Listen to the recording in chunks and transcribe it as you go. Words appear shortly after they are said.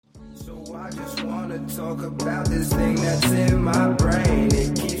just wanna talk about this thing that's in my brain.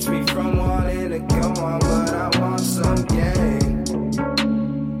 It keeps me from wanting to go on, but I want some gain.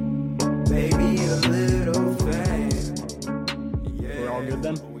 Maybe a little fame. Yeah. We're all good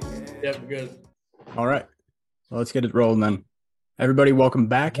then? Yep, good. All right. Well, let's get it rolling then. Everybody, welcome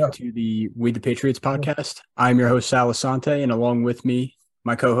back to the We the Patriots podcast. I'm your host, Sal Asante, and along with me,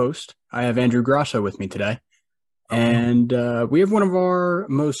 my co-host, I have Andrew Grasso with me today. And we have one of our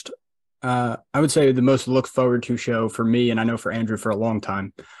most, I would say the most looked forward to show for me, and I know for Andrew for a long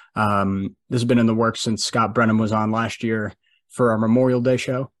time. This has been in the works since Scott Brennan was on last year for our Memorial Day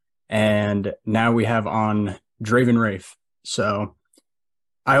show. And now we have on Draven Riffe. So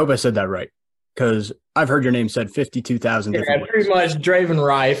I hope I said that right, because I've heard your name said 52,000 different ways. Pretty much Draven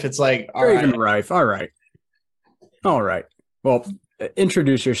Riffe. It's like, all Draven right. Riffe. All right. Well,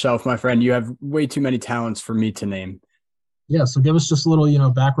 introduce yourself, my friend. You have way too many talents for me to name. Yeah, so give us just a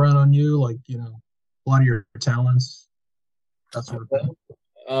little, background on you, like, a lot of your talents, that sort of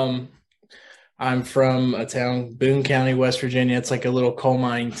thing. I'm from a town, Boone County, West Virginia. It's like a little coal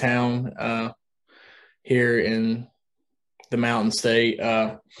mining town here in the Mountain State.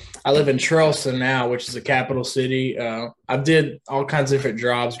 I live in Charleston now, which is a capital city. I did all kinds of different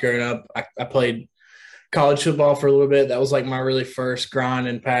jobs growing up. I played college football for a little bit. That was like my really first grind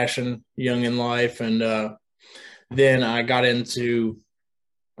and passion young in life. And then I got into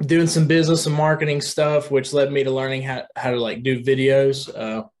doing some business and marketing stuff, which led me to learning how to like do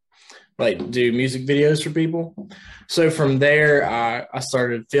videos, like do music videos for people. So from there, I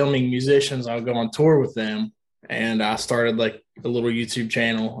started filming musicians. I would go on tour with them. And I started like a little YouTube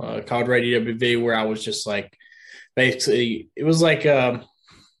channel called Radio WV, where I was just like, basically, it was like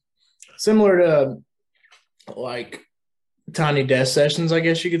similar to like Tiny Desk Sessions, I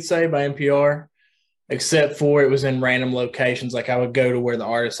guess you could say, by NPR, except for it was in random locations. Like I would go to where the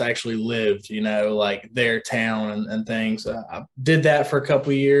artists actually lived, like their town and things. I did that for a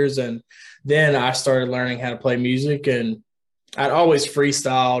couple of years, and then I started learning how to play music, and I'd always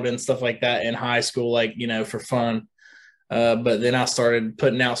freestyled and stuff like that in high school, like, for fun. But then I started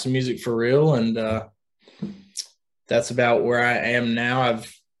putting out some music for real, and that's about where I am now.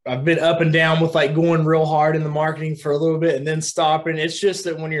 I've been up and down with like going real hard in the marketing for a little bit and then stopping. It's just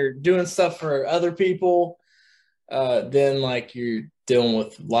that when you're doing stuff for other people, then like you're dealing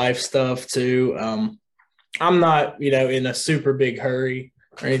with life stuff too. I'm not, in a super big hurry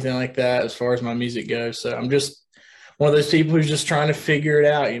or anything like that as far as my music goes. So I'm just one of those people who's just trying to figure it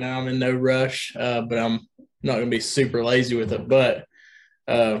out. I'm in no rush, but I'm not going to be super lazy with it. But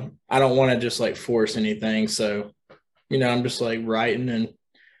I don't want to just like force anything. So, I'm just like writing and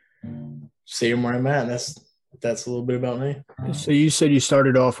seeing where I'm at. That's a little bit about me. So you said you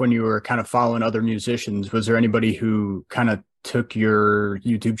started off when you were kind of following other musicians. Was there anybody who kind of took your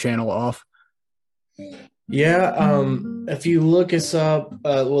YouTube channel off? Yeah. If you look us up,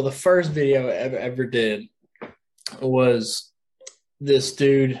 the first video I ever did was this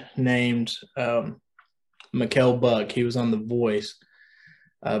dude named Mikkel Buck. He was on The Voice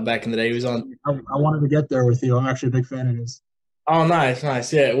back in the day. He was on. I wanted to get there with you. I'm actually a big fan of his. Oh,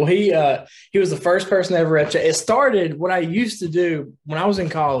 nice. Yeah. Well, he was the first person ever. It started what I used to do when I was in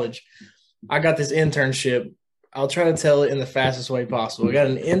college. I got this internship. I'll try to tell it in the fastest way possible. I got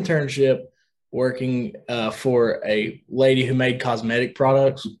an internship working for a lady who made cosmetic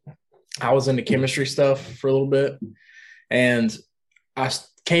products. I was into chemistry stuff for a little bit, and I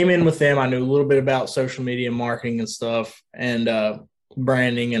came in with them. I knew a little bit about social media marketing and stuff, and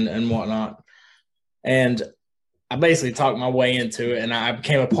branding and whatnot. And I basically talked my way into it, and I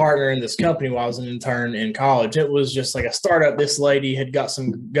became a partner in this company while I was an intern in college. It was just like a startup. This lady had got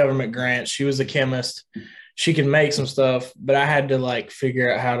some government grants. She was a chemist. She could make some stuff, but I had to like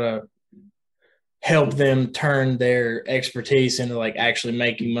figure out how to help them turn their expertise into like actually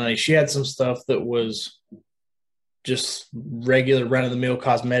making money. She had some stuff that was just regular run-of-the-mill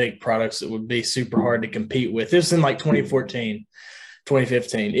cosmetic products that would be super hard to compete with. This was in like 2014,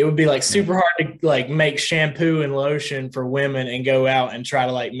 2015. It would be like super hard to like make shampoo and lotion for women and go out and try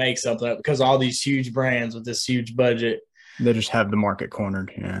to like make something because all these huge brands with this huge budget. They just have the market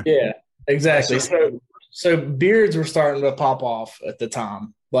cornered. Yeah, exactly. So beards were starting to pop off at the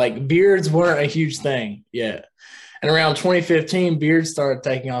time. Like beards weren't a huge thing yet. And around 2015, beards started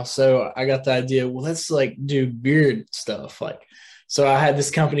taking off. So I got the idea, well, let's like do beard stuff. So I had this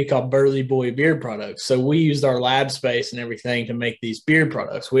company called Burly Boy Beard Products. So we used our lab space and everything to make these beard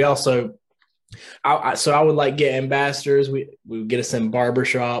products. We also, I would like get ambassadors. We would get us in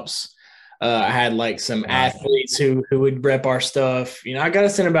barbershops. I had like some athletes who would rep our stuff. I got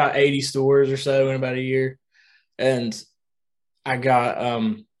us in about 80 stores or so in about a year. And I got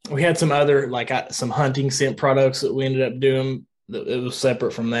we had some other some hunting scent products that we ended up doing. It was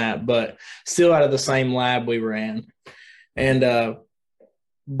separate from that, but still out of the same lab we ran. And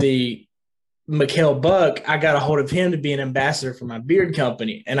the Mikhail Buck, I got a hold of him to be an ambassador for my beard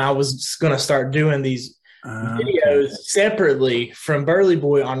company, and I was going to start doing these videos separately from Burley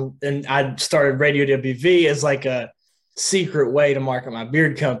Boy and I started Radio WV as like a secret way to market my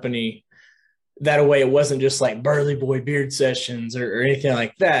beard company. That way it wasn't just like Burley Boy beard sessions or anything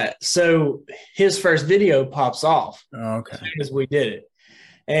like that. So his first video pops off as soon as we did it.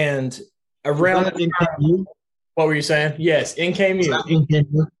 And around the time, what were you saying? Yes,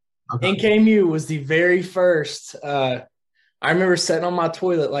 NKMU. Okay. NKMU was the very first. I remember sitting on my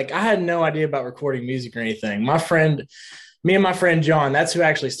toilet. Like, I had no idea about recording music or anything. Me and my friend John, that's who I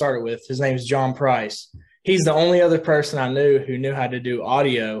actually started with. His name is John Price. He's the only other person I knew who knew how to do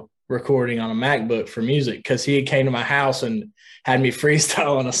audio recording on a MacBook for music, because he came to my house and had me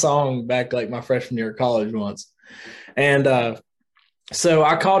freestyle on a song back like my freshman year of college once. And so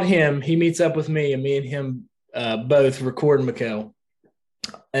I called him. He meets up with me, and me and him both record Mikhail.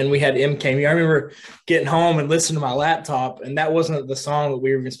 And we had MKMU. I remember getting home and listening to my laptop, and that wasn't the song that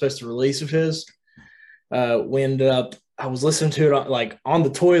we were even supposed to release of his. I was listening to it on the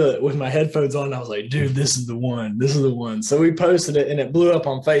toilet with my headphones on. And I was like, dude, this is the one. This is the one. So we posted it, and it blew up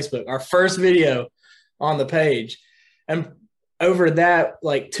on Facebook, our first video on the page. And over that,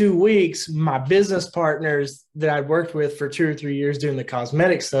 2 weeks, my business partners that I'd worked with for 2 or 3 years doing the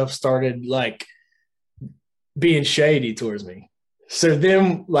cosmetic stuff started being shady towards me. So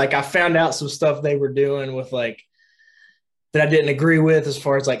then I found out some stuff they were doing with that I didn't agree with, as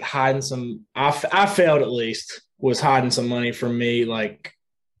far as hiding some, I failed, at least, was hiding some money from me,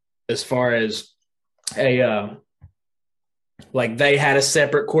 as far as they had a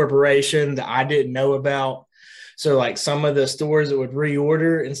separate corporation that I didn't know about. So some of the stores that would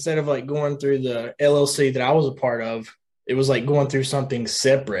reorder, instead of going through the LLC that I was a part of, it was going through something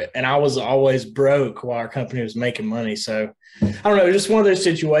separate. And I was always broke while our company was making money. So I don't know, just one of those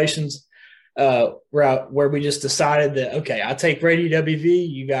situations where we just decided that, okay, I take Radio WV,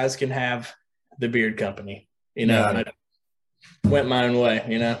 you guys can have the beard company, and I went my own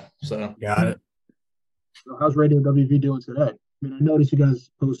way, so. Got it. So how's Radio WV doing today? I mean, I noticed you guys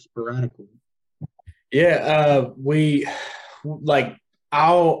post sporadically. Yeah,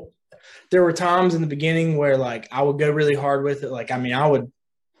 there were times in the beginning where I would go really hard with it.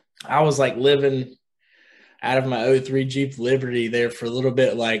 I was living out of my 03 Jeep Liberty there for a little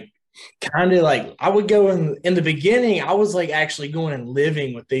bit, I would go in the beginning, I was actually going and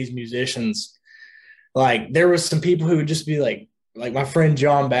living with these musicians. There was some people who would just be like my friend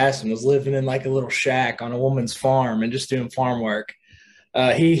John Basson was living in a little shack on a woman's farm and just doing farm work.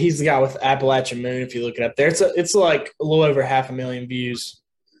 He's the guy with Appalachian Moon. If you look it up there, it's a little over 500,000 views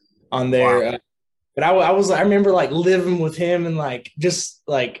on there. Wow. But I remember living with him and just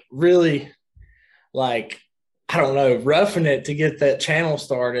really I don't know, roughing it to get that channel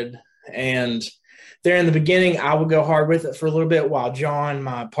started. And there in the beginning, I would go hard with it for a little bit, while John,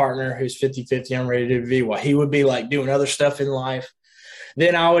 my partner, who's 50-50 on Radio WV, while he would be doing other stuff in life.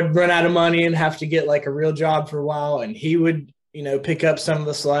 Then I would run out of money and have to get a real job for a while, and he would, pick up some of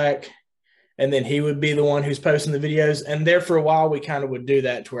the slack, and then he would be the one who's posting the videos. And there for a while, we kind of would do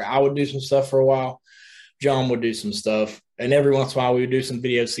that, to where I would do some stuff for a while, John would do some stuff, and every once in a while we would do some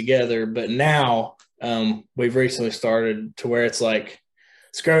videos together. But now we've recently started to where it's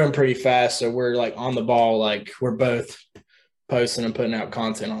it's growing pretty fast. So we're on the ball, we're both posting and putting out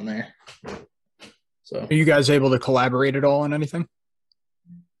content on there. So are you guys able to collaborate at all on anything?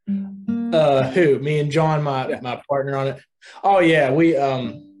 Who? Me and John, my partner on it. Oh yeah. We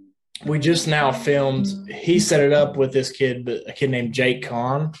just now filmed. He set it up with this kid, a kid named Jake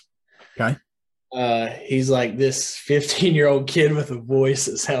Kahn. Okay. He's this 15-year-old kid with a voice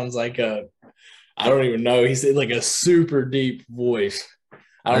that sounds I don't even know. He's a super deep voice.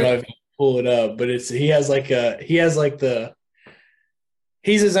 I don't know if you can pull it up, but he's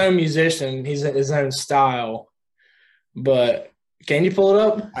his own musician. He's his own style. But can you pull it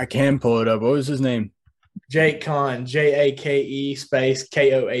up? I can pull it up. What was his name? Jake Kahn, Jake space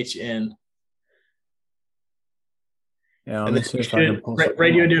KOHN. Yeah, let me see if I can pull it.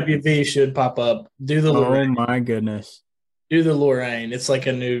 Radio WV should pop up. Do the Lorraine. Oh my goodness. Do the Lorraine. It's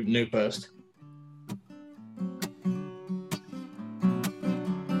a new post.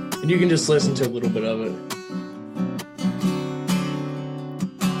 And you can just listen to a little bit of it.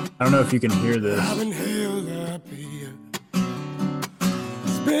 I don't know if you can hear this. I've been held up here.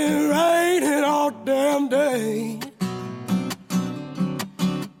 It's been raining all damn day.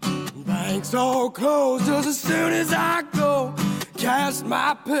 Banks all closed just as soon as I go. cast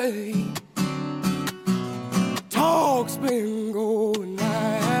my pay. Talk's been going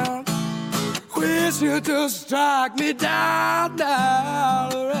round. Wish you to strike me down,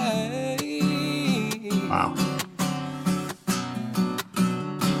 down, rain. Wow.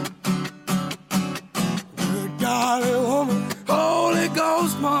 Good golly woman, Holy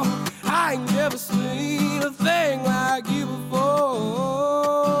Ghost mama, I ain't never seen a thing like you before.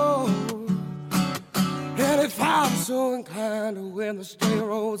 And if I'm so inclined to when the straight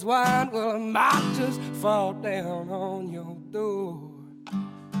roads wind, well, I might just fall down on your door.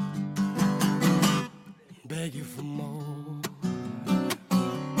 Beg you for more.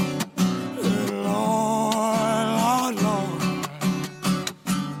 Lord, Lord, Lord.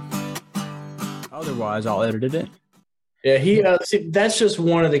 Otherwise, I'll edit it in. Yeah, he see, that's just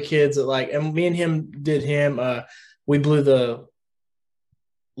one of the kids that like, and me and him did him. We blew the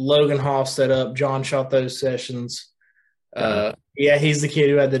Logan Hofstad up. John shot those sessions. Yeah, he's the kid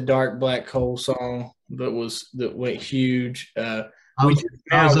who had the Dark Black Coal song that went huge. I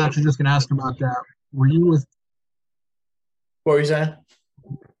was actually just going to ask about that. Were you with? What were you saying?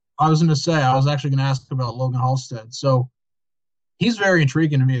 I was actually going to ask about Logan Halstead. So he's very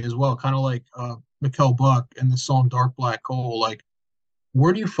intriguing to me as well, kind of like Mikkel Buck in the song Dark Black Coal. Like,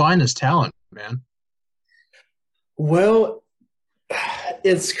 where do you find this talent, man? Well,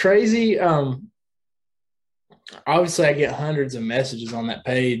 it's crazy. Obviously, I get hundreds of messages on that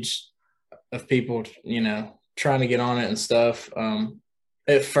page of people, trying to get on it and stuff.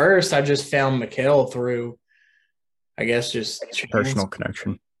 At first, I just found Mikkel through, I guess, just Personal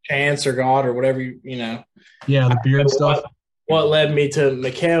connection. Chance or God or whatever, Yeah, the beard stuff. What led me to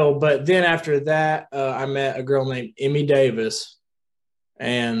Mikkel. But then after that, I met a girl named Emmy Davis,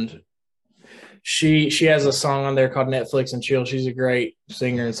 and she has a song on there called Netflix and Chill. She's a great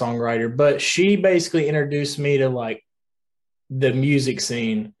singer and songwriter, but she basically introduced me to like the music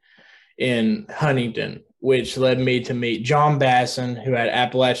scene in Huntington, which led me to meet John Basson, who had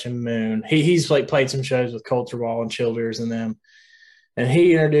Appalachian Moon. He's like played some shows with Culture Wall and Childers and them. And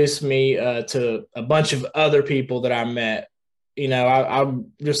he introduced me to a bunch of other people that I met. I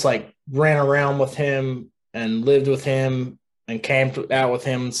just like ran around with him and lived with him and camped out with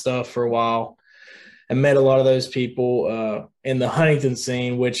him and stuff for a while. I met a lot of those people in the Huntington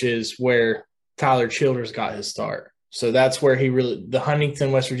scene, which is where Tyler Childers got his start. So that's where the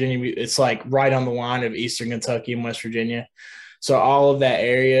Huntington, West Virginia, it's like right on the line of Eastern Kentucky and West Virginia. So all of that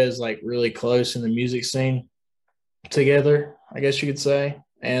area is like really close in the music scene together, I guess you could say.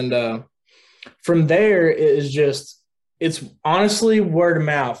 And from there, it's honestly word of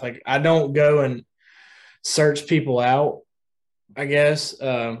mouth. Like I don't go and search people out, I guess.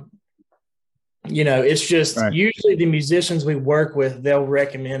 It's just right. Usually the musicians we work with, they'll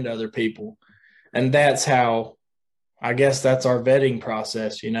recommend other people. And that's how, I guess that's our vetting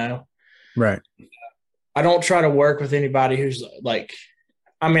process, Right. I don't try to work with anybody who's like,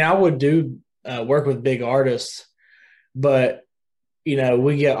 I would do work with big artists, but,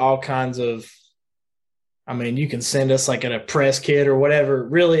 we get all kinds of, you can send us like a press kit or whatever.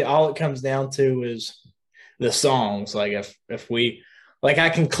 Really, all it comes down to is the songs. Like if we, like I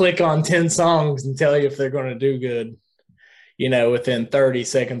can click on 10 songs and tell you if they're going to do good, within 30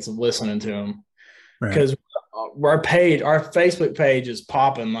 seconds of listening to them. Because our Facebook page is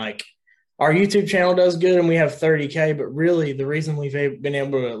popping. Like our YouTube channel does good and we have 30K, but really the reason we've been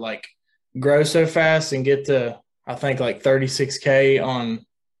able to like grow so fast and get to, I think like 36K on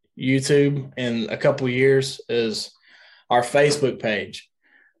YouTube in a couple of years is our Facebook page,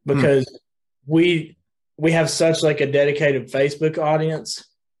 because we have such like a dedicated Facebook audience.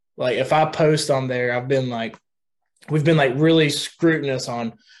 Like if I post on there, we've been like really scrutinous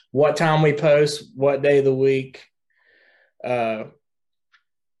on what time we post, what day of the week. I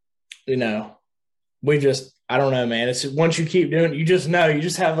don't know, man. It's just, once you keep doing it, you just know, you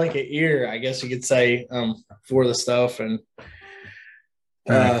just have like an ear, I guess you could say, for the stuff. And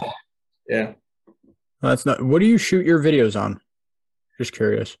yeah. That's not. What do you shoot your videos on? Just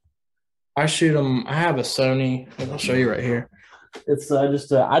curious. I shoot them. I have a Sony. I'll show you right here. It's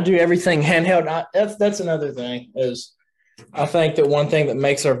I do everything handheld. That's another thing is I think that one thing that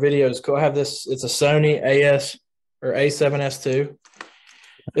makes our videos cool. I have this. It's a Sony AS or A7S2.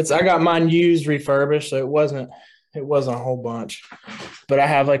 I got mine used, refurbished, so it wasn't a whole bunch. But I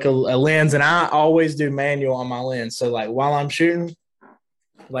have like a lens, and I always do manual on my lens. So like while I'm shooting,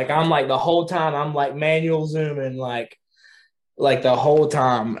 like I'm like the whole time I'm like manual zooming like the whole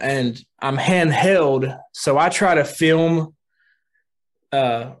time, and I'm handheld. So I try to film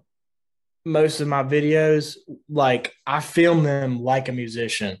most of my videos like I film them like a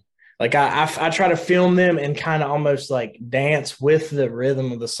musician. Like I try to film them and kind of almost like dance with the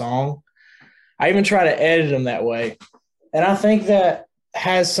rhythm of the song. I even try to edit them that way. And I think that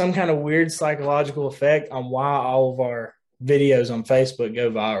has some kind of weird psychological effect on why all of our videos on Facebook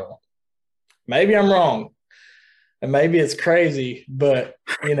go viral. Maybe I'm wrong. And maybe it's crazy, but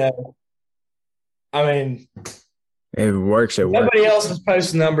I mean, it works. Nobody else is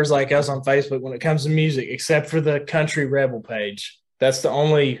posting numbers like us on Facebook when it comes to music, except for the Country Rebel page. That's the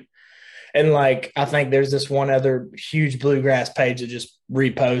only, and like I think there's this one other huge bluegrass page that just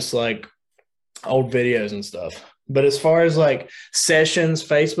reposts like old videos and stuff. But as far as like Sessions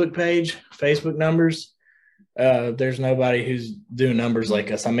Facebook page, Facebook numbers, there's nobody who's doing numbers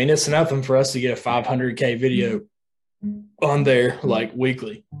like us. I mean, it's nothing for us to get a 500K video on there like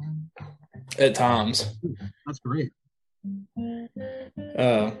weekly at times. That's great.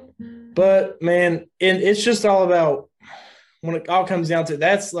 But man, it's just all about, when it all comes down to,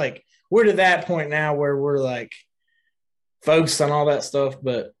 that's like, we're to that point now where we're like focused on all that stuff,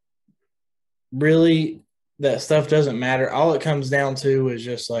 but really that stuff doesn't matter. All it comes down to is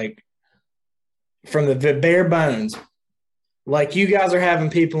just like from the bare bones, like you guys are having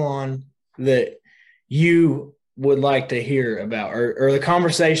people on that you would like to hear about, or the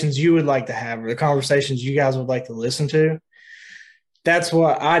conversations you would like to have, or the conversations you guys would like to listen to. That's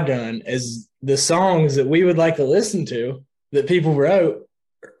what I done, is the songs that we would like to listen to that people wrote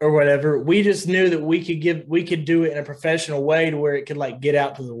or whatever. We just knew that we could do it in a professional way to where it could like get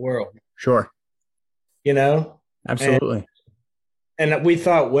out to the world. Sure. Absolutely. And we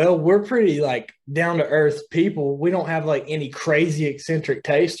thought, well, we're pretty like down to earth people. We don't have like any crazy eccentric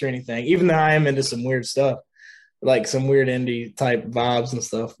taste or anything, even though I am into some weird stuff, like some weird indie type vibes and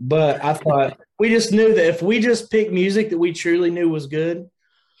stuff. But I thought we just knew that if we just picked music that we truly knew was good,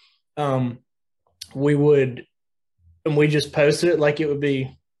 we would, and we just posted it like it would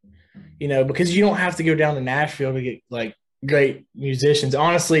be, because you don't have to go down to Nashville to get like great musicians.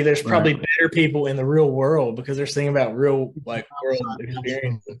 Honestly, there's probably better people in the real world because they're singing about real like world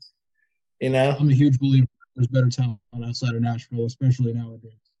experiences. I'm a huge believer there's better talent outside of Nashville, especially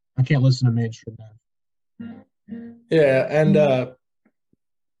nowadays. I can't listen to mainstream now. Yeah, and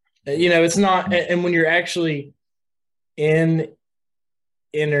it's not. And when you're actually in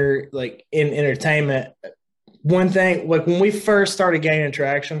entertainment, one thing, like when we first started gaining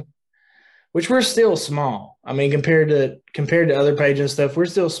traction, which we're still small. I mean, compared to other pages and stuff, we're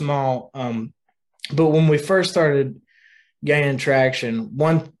still small. But when we first started gaining traction,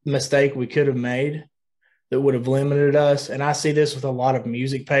 one mistake we could have made that would have limited us, and I see this with a lot of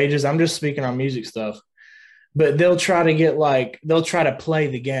music pages. I'm just speaking on music stuff, but they'll try to play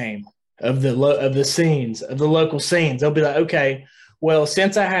the game of the scenes, of the local scenes. They'll be like, okay, well,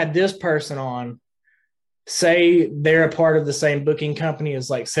 since I had this person on, say they're a part of the same booking company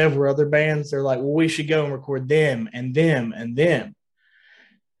as like several other bands, they're like, well, we should go and record them and them and them.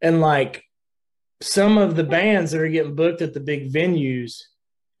 And like some of the bands that are getting booked at the big venues,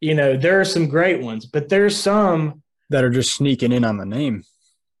 there are some great ones, but there's some that are just sneaking in on the name.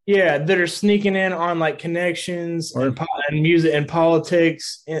 Yeah, that are sneaking in on like connections and music and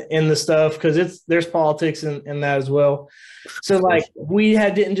politics in the stuff, because there's politics in that as well. So like we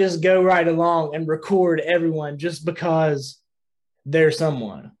didn't just go right along and record everyone just because they're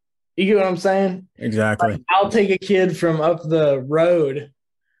someone. You get what I'm saying? Exactly. Like, I'll take a kid from up the road,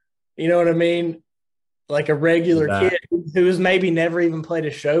 you know what I mean? Like a regular kid who has maybe never even played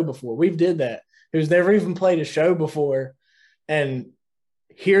a show before. We've did that. Who's never even played a show before, and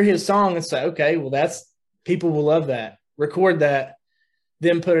hear his song and say, okay, well, people will love that. Record that,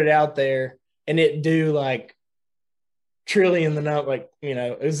 then put it out there, and it do like a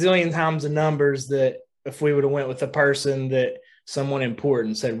zillion times the numbers that if we would have went with a person that someone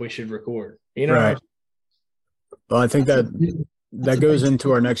important said we should record. Right. Well, I think that goes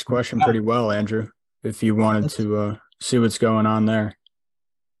into our next question pretty well, Andrew, if you wanted to see what's going on there.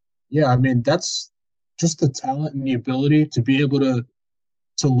 Yeah, I mean, that's just the talent and the ability to be able to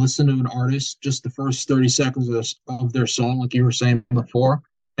listen to an artist just the first 30 seconds of their song, like you were saying before,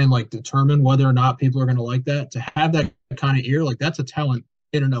 and like determine whether or not people are going to like that. To have that kind of ear, like that's a talent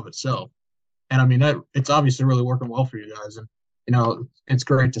in and of itself. And I mean, that it's obviously really working well for you guys, and it's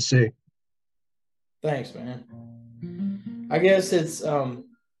great to see. Thanks, man. I guess it's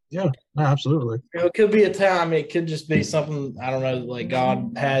yeah, absolutely. It could be a time. It could just be something, I don't know, like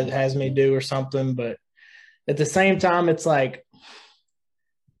God has me do or something. But at the same time, it's like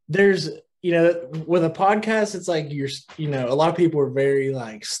there's, with a podcast, it's like a lot of people are very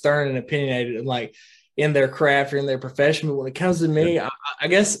like stern and opinionated and like in their craft or in their profession. But when it comes to me, I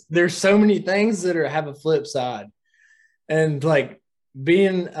guess there's so many things that have a flip side. And like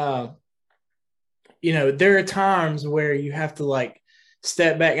being, there are times where you have to like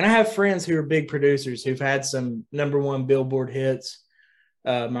step back. And I have friends who are big producers who've had some #1 Billboard hits.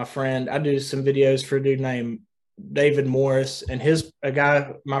 My friend, I do some videos for a dude named David Morris, and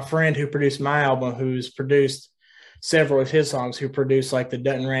my friend who produced my album, who's produced several of his songs, who produced like the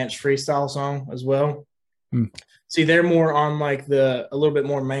Dutton Ranch freestyle song as well. See, they're more on like a little bit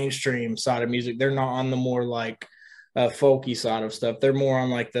more mainstream side of music. They're not on the more like folky side of stuff. They're more on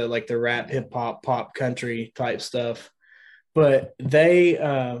like the rap, hip hop, pop, country type stuff. But they,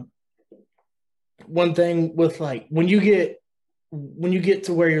 one thing with like when you get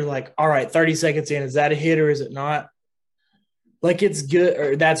to where you're like, all right, 30 seconds in, is that a hit or is it not? Like it's good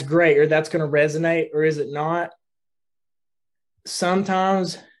or that's great or that's going to resonate or is it not?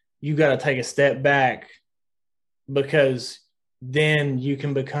 Sometimes you got to take a step back, because then you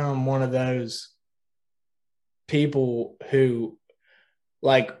can become one of those people who,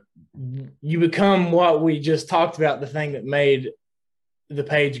 like, you become what we just talked about. The thing that made the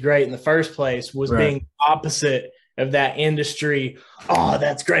page great in the first place was being opposite of that industry. Oh,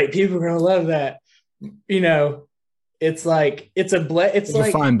 that's great. People are going to love that. It's like, it's like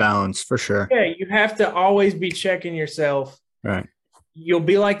a fine balance for sure. Yeah. You have to always be checking yourself. Right. You'll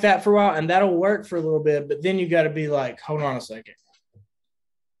be like that for a while and that'll work for a little bit, but then you got to be like, hold on a second.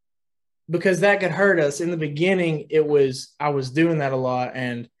 Because that could hurt us. In the beginning, I was doing that a lot,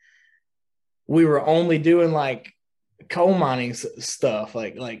 and we were only doing like coal mining stuff.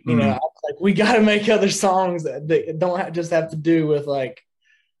 Like we got to make other songs that don't just have to do with like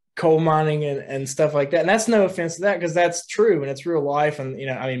coal mining and stuff like that. And that's no offense to that, because that's true and it's real life. And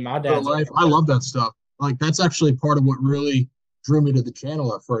my dad's life. I love that stuff. Like that's actually part of what really drew me to the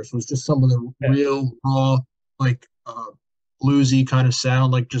channel at first, was just some of the real raw, like bluesy kind of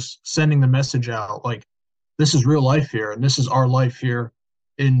sound, like just sending the message out, like this is real life here and this is our life here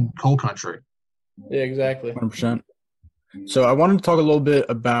in coal country. Yeah, exactly. 100%. So I wanted to talk a little bit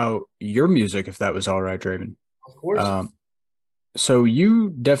about your music, if that was all right, Draven. Of course. So you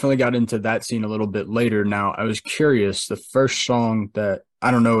definitely got into that scene a little bit later. Now, I was curious, the first song that, I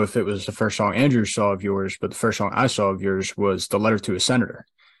don't know if it was the first song Andrew saw of yours, but the first song I saw of yours was The Letter to a Senator.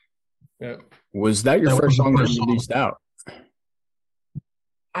 Yeah. Was that your first song that you released out?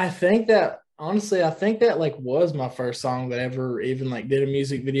 I think that like was my first song that ever even like did a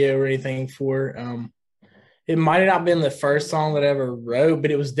music video or anything for. It might have not been the first song that I ever wrote, but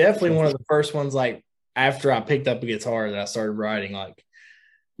it was definitely one of the first ones, like after I picked up a guitar, that I started writing, like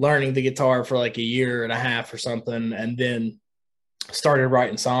learning the guitar for like a year and a half or something, and then started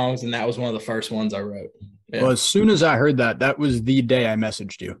writing songs, and that was one of the first ones I wrote. Yeah. Well, as soon as I heard that was the day I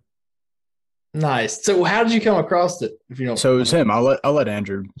messaged you. Nice. So how did you come across it? If you don't. So it was him. I'll let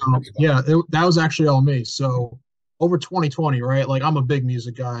Andrew. That was actually all me. So over 2020, right? Like I'm a big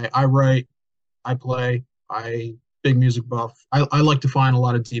music guy. I write, I play, big music buff. I like to find a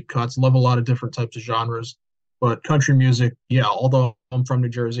lot of deep cuts, love a lot of different types of genres. But country music, yeah, although I'm from New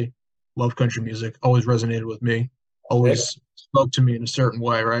Jersey, love country music, always resonated with me, always spoke to me in a certain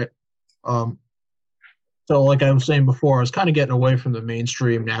way, right? So like I was saying before, I was kind of getting away from the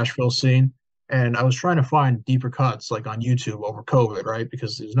mainstream Nashville scene, and I was trying to find deeper cuts like on YouTube over COVID, right?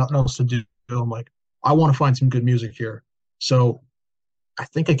 Because there's nothing else to do. I'm like, I want to find some good music here. So I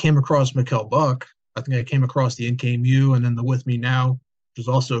think I came across Mikkel Buck. I think I came across the In Came You, and then the With Me Now, which is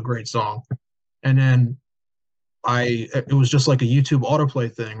also a great song. And then it was just like a YouTube autoplay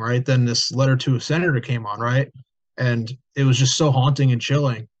thing, right? Then this Letter to a Senator came on, right? And it was just so haunting and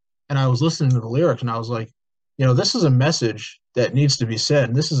chilling. And I was listening to the lyrics, and I was like, this is a message that needs to be said,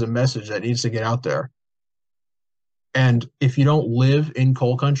 and this is a message that needs to get out there. And if you don't live in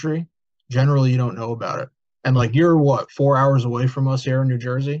coal country, generally you don't know about it. And like you're 4 hours away from us here in New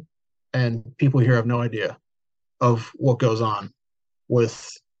Jersey, and people here have no idea of what goes on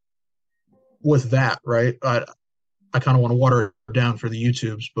with that, right? I kind of want to water it down for the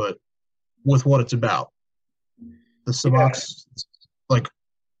YouTubes, but with what it's about. The Subocs,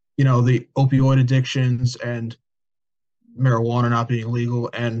 the opioid addictions and marijuana not being legal,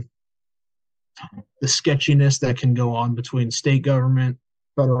 and the sketchiness that can go on between state government,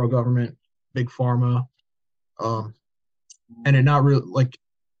 federal government, big pharma, and it not really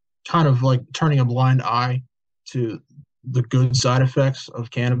kind of like turning a blind eye to the good side effects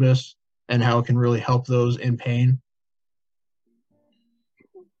of cannabis and how it can really help those in pain.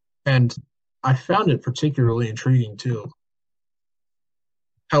 And I found it particularly intriguing too.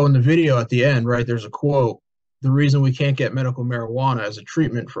 How in the video at the end, right, there's a quote, the reason we can't get medical marijuana as a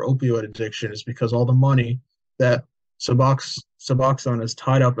treatment for opioid addiction is because all the money that Suboxone is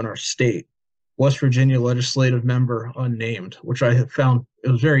tied up in our state West Virginia legislative member unnamed, which I have found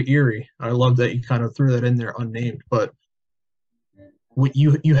it was very eerie. I love that you kind of threw that in there unnamed, but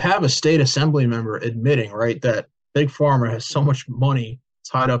you have a state assembly member admitting, right, that Big Pharma has so much money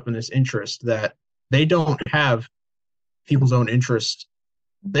tied up in this interest that they don't have people's own interest.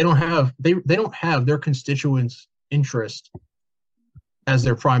 They don't have their constituents' interest as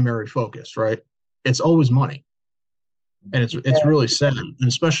their primary focus, right? It's always money. And it's really sad, and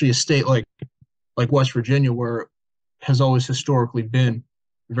especially a state like West Virginia, where it has always historically been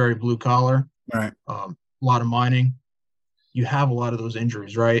very blue collar, right? A lot of mining. You have a lot of those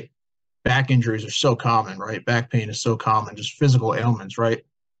injuries, right? Back injuries are so common, right? Back pain is so common, just physical ailments, right?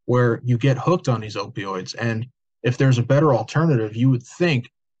 Where you get hooked on these opioids. And if there's a better alternative, you would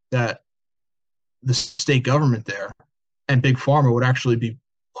think that the state government there and Big Pharma would actually be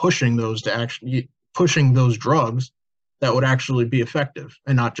pushing those drugs that would actually be effective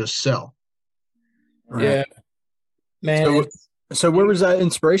and not just sell. Right. Yeah, man. So where was that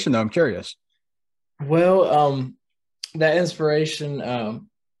inspiration, though? I'm curious. Well, that inspiration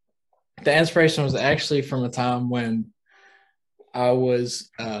was actually from a time when I was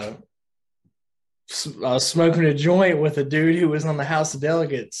smoking a joint with a dude who was on the House of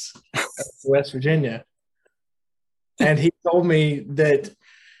Delegates of West Virginia, and he told me that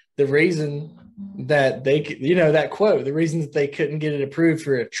the reason that they could, that quote, the reason that they couldn't get it approved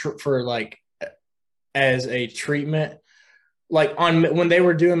as a treatment, like when they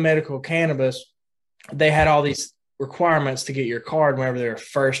were doing medical cannabis, they had all these requirements to get your card whenever they were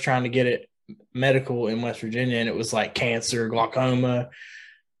first trying to get it medical in West Virginia, and it was like cancer, glaucoma,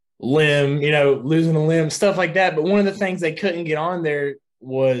 limb, losing a limb, stuff like that. But one of the things they couldn't get on there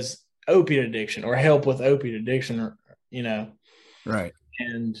was opiate addiction or help with opiate addiction, right,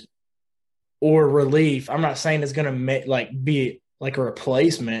 or relief. I'm not saying it's going to be like a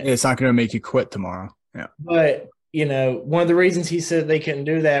replacement. It's not going to make you quit tomorrow. Yeah. But, one of the reasons he said they couldn't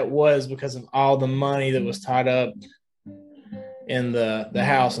do that was because of all the money that was tied up in the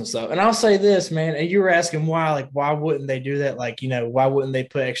house and stuff. And I'll say this, man, and you were asking why wouldn't they do that? Why wouldn't they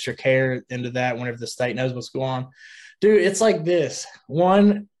put extra care into that whenever the state knows what's going on? Dude, it's like this.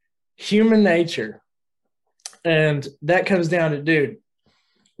 One, human nature. And that comes down to, dude,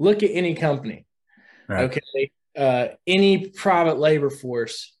 look at any company. Right. Okay. Any private labor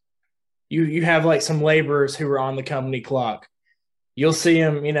force, you have like some laborers who are on the company clock. You'll see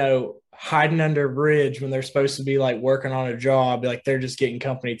them, hiding under a bridge when they're supposed to be like working on a job, like they're just getting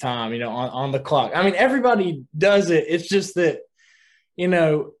company time, on the clock. I mean, everybody does it. It's just that,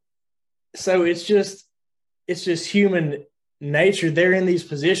 so it's just human nature. They're in these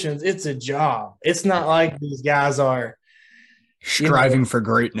positions. It's a job. It's not like these guys are striving for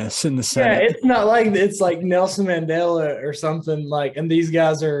greatness in the Senate. Yeah, it's not like it's like Nelson Mandela or something like, and these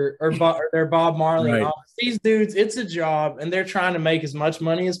guys they're Bob Marley. Right. These dudes, it's a job, and they're trying to make as much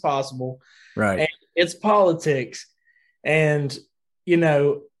money as possible. Right. And it's politics, and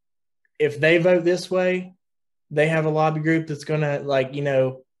if they vote this way, they have a lobby group that's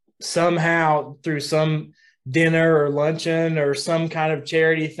gonna somehow through some dinner or luncheon or some kind of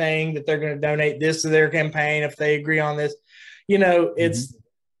charity thing that they're going to donate this to their campaign if they agree on this. It's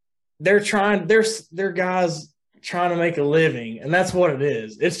they're guys trying to make a living, and that's what it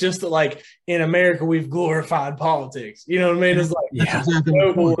is. It's just that, like, in America, we've glorified politics. You know what I mean? It's like exactly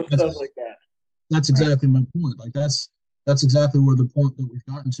and stuff like that. That's exactly my point. Like that's exactly where the point that we've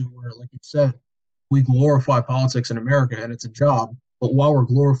gotten to, where, like you said, we glorify politics in America, and it's a job. But while we're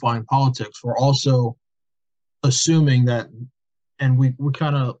glorifying politics, we're also assuming that, and we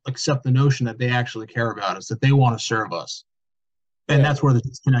kind of accept the notion that they actually care about us, that they want to serve us. And that's where the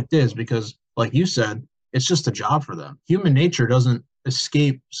disconnect is, because, like you said, it's just a job for them. Human nature doesn't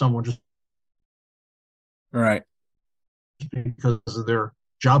escape someone just right because of their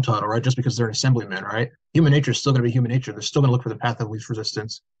job title, right? Just because they're an assemblyman, right? Human nature is still going to be human nature. They're still going to look for the path of least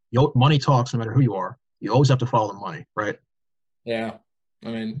resistance. Money talks no matter who you are. You always have to follow the money, right? Yeah.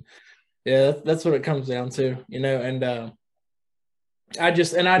 I mean, yeah, that's what it comes down to, and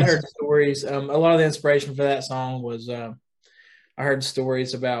I'd heard stories. A lot of the inspiration for that song was I heard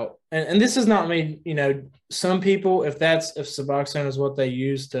stories about, and this is not me, some people, if Suboxone is what they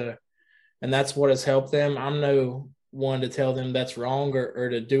use to, and that's what has helped them, I'm no one to tell them that's wrong or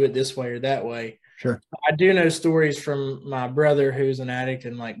to do it this way or that way. Sure. I do know stories from my brother who's an addict,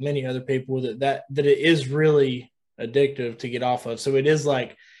 and like many other people that it is really addictive to get off of. So it is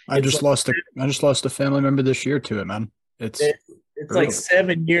like, I just lost a family member this year to it, man. It's like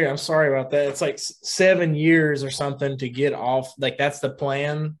 7 years. I'm sorry about that. It's like 7 years or something to get off. Like, that's the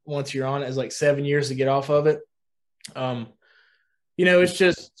plan. Once you're on it, is like 7 years to get off of it. It's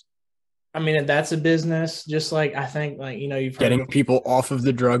just, I mean, that's a business. Just like I think, like you've heard Getting people off of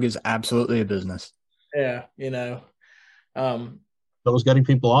the drug is absolutely a business. Yeah, That was getting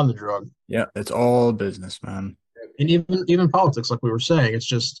people on the drug. Yeah, it's all business, man. And even politics, like we were saying, it's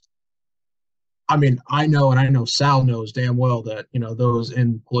just. I mean, I know, and I know Sal knows damn well that those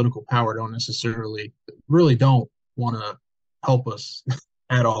in political power don't necessarily really don't want to help us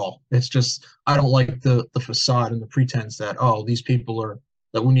at all. It's just I don't like the facade and the pretense that these people are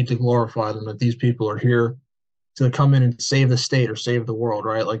that we need to glorify them, that these people are here to come in and save the state or save the world,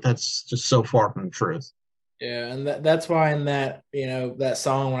 right? Like that's just so far from the truth. Yeah, and that's why in that that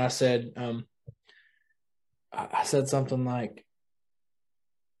song when I said I said something like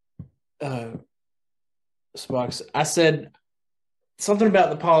Spock's. I said something about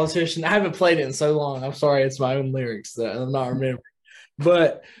the politician. I haven't played it in so long. I'm sorry, it's my own lyrics that I'm not remembering.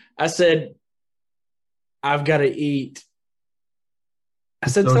 But I said, I've got to eat. I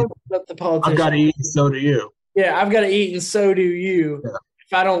said something about the politician. I've got to eat, and so do you. Yeah, I've got to eat, and so do you. Yeah.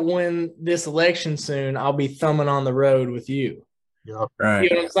 If I don't win this election soon, I'll be thumbing on the road with you. Yep. Right. You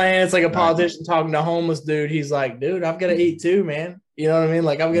know what I'm saying? It's like a politician talking to a homeless dude. He's like, dude, I've got to eat too, man. You know what I mean?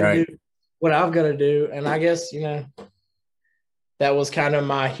 Like, I've got to do what I've got to do. And I guess, that was kind of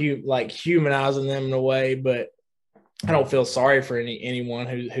my humanizing them in a way, but I don't feel sorry for anyone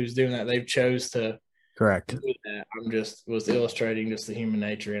who's doing that. They've chose to correct do that. I'm just was illustrating just the human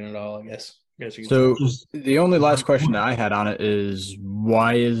nature in it all, I guess. So the only last question that I had on it is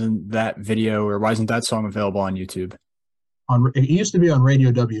why isn't that video or why isn't that song available on YouTube? It used to be on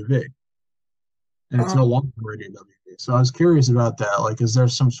Radio WV, and it's no longer on Radio WV. So I was curious about that. Like, is there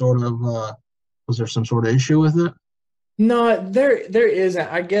some sort of was there some sort of issue with it? No, there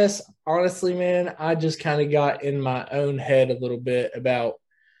isn't. I guess honestly, man, I just kind of got in my own head a little bit about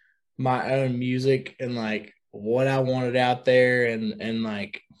my own music and like what I wanted out there and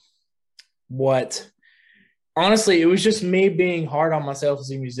like what. Honestly, it was just me being hard on myself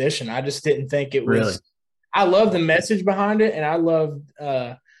as a musician. I just didn't think it was. Really? I love the message behind it, and I love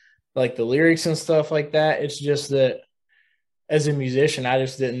like the lyrics and stuff like that. It's just that as a musician, I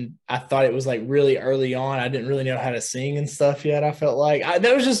just didn't. I thought it was like really early on. I didn't really know how to sing and stuff yet. I felt like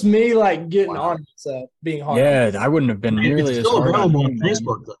that was just me like getting on myself, being hard. Yeah, I wouldn't have been nearly as hard on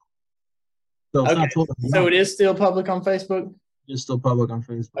Facebook though. So, okay. So it is still public on Facebook. It's still public on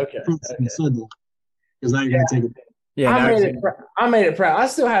Facebook. Okay. Because now you're gonna take it. Yeah, I made it proud. I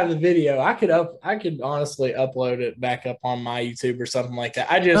still have the video. I could honestly upload it back up on my YouTube or something like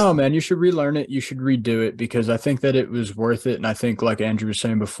that. No, man, you should relearn it. You should redo it because I think that it was worth it. And I think, like Andrew was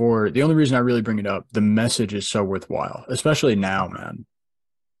saying before, the only reason I really bring it up, the message is so worthwhile, especially now, man.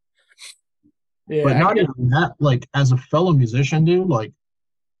 Yeah, but not even that. Like, as a fellow musician, dude, like,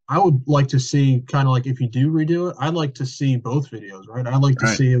 I would like to see kind of like if you do redo it, I'd like to see both videos, right? I'd like to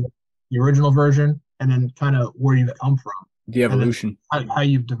see the original version. And then kind of where you've come from. The evolution. How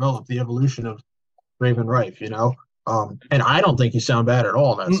you've developed, the evolution of Draven Riffe, And I don't think you sound bad at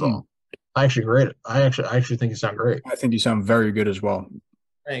all in that song. I actually rate it. I actually think you sound great. I think you sound very good as well.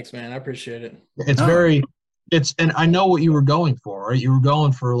 Thanks, man. I appreciate it. And I know what you were going for, right? You were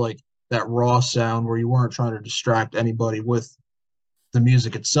going for like that raw sound where you weren't trying to distract anybody with the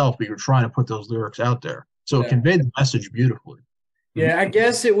music itself, but you were trying to put those lyrics out there. So it conveyed the message beautifully. Yeah, I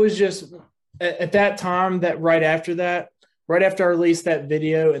guess it was just at that time that right after I released that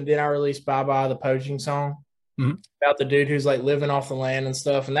video and then I released Bye Bye, the poaching song about the dude who's like living off the land and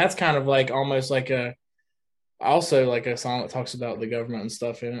stuff. And that's kind of like almost like also like a song that talks about the government and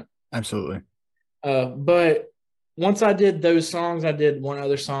stuff in it. Absolutely. But once I did those songs, I did one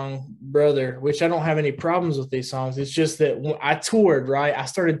other song, Brother, which I don't have any problems with these songs. It's just that when I toured, right? I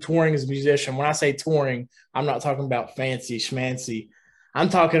started touring as a musician. When I say touring, I'm not talking about fancy schmancy. I'm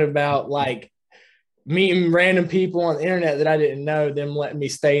talking about like meeting random people on the internet that I didn't know, them letting me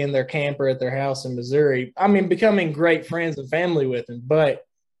stay in their camper at their house in Missouri. I mean, becoming great friends and family with them, but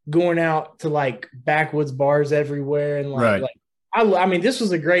going out to like backwoods bars everywhere. And I mean, this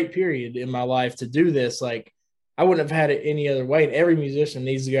was a great period in my life to do this. Like I wouldn't have had it any other way. And every musician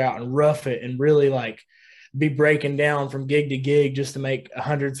needs to go out and rough it and really like be breaking down from gig to gig just to make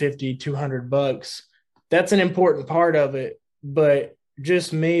 $150, $200. That's an important part of it. But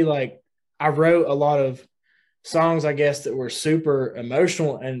just me, like I wrote a lot of songs, I guess, that were super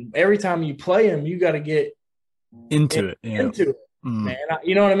emotional. And every time you play them, you got to get into it, man.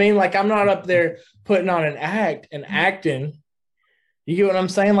 You know what I mean? Like I'm not up there putting on an act and acting. You get what I'm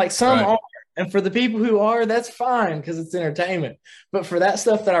saying? Like some are. And for the people who are, that's fine because it's entertainment. But for that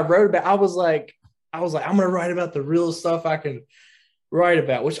stuff that I wrote about, I was like, I'm going to write about the real stuff I can write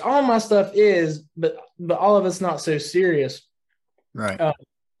about, which all my stuff is, but all of it's not so serious. Right.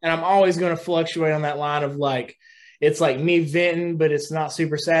 And I'm always going to fluctuate on that line of like, it's like me venting, but it's not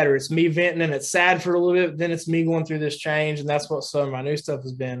super sad, or it's me venting and it's sad for a little bit. Then it's me going through this change. And that's what some of my new stuff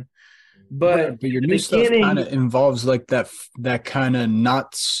has been. But your new stuff kind of involves like that kind of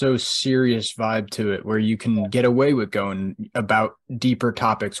not so serious vibe to it, where you can get away with going about deeper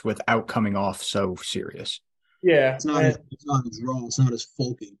topics without coming off so serious. Yeah. It's not as raw. It's not as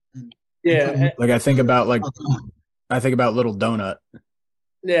folky. Yeah. Like I think about Little Donut.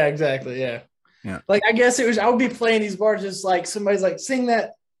 Yeah, exactly. Yeah. Yeah. Like, I guess I would be playing these bars just like somebody's like, sing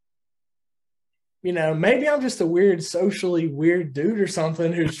that. You know, maybe I'm just a socially weird dude or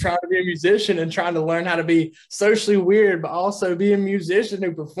something who's trying to be a musician and trying to learn how to be socially weird, but also be a musician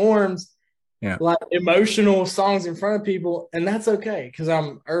who performs like emotional songs in front of people. And that's okay because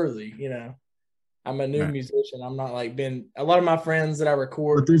I'm early, you know. I'm a new musician. I'm not like a lot of my friends that I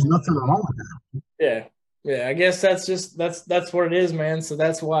record. But there's nothing wrong with that. Yeah. Yeah. I guess that's what it is, man. So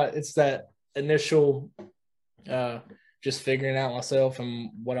that's why it's that initial just figuring out myself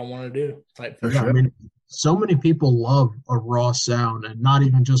and what I want to do type thing. Yeah, I mean, so many people love a raw sound and not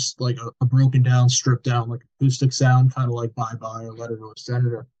even just like a broken down, stripped down, like acoustic sound, kind of like Bye Bye or Let Her Go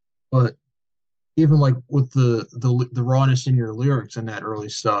Senator. But even like with the rawness in your lyrics and that early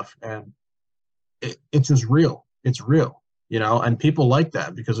stuff, and it's just real. It's real, you know, and people like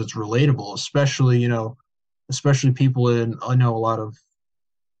that because it's relatable, especially people I know a lot of,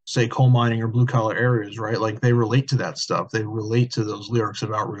 say, coal mining or blue collar areas, right? Like they relate to that stuff. They relate to those lyrics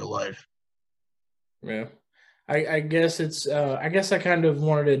about real life. Yeah. I guess I guess I kind of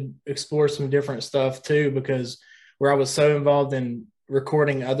wanted to explore some different stuff too, because where I was so involved in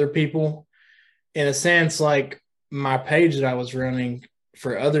recording other people, in a sense, like my page that I was running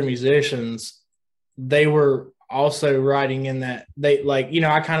for other musicians, they were also writing in that they like, you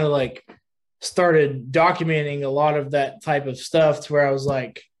know, I kind of like started documenting a lot of that type of stuff to where I was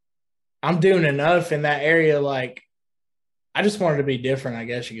like, I'm doing enough in that area. Like, I just wanted to be different, I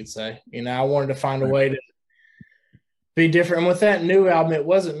guess you could say. You know, I wanted to find a way to be different. And with that new album, it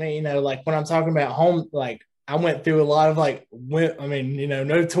wasn't me, you know, like when I'm talking about home, like I went through a lot of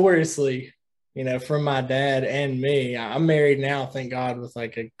notoriously, you know, from my dad and me. I'm married now, thank God, with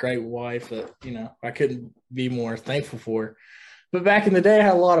like a great wife that, you know, I couldn't be more thankful for. But back in the day, I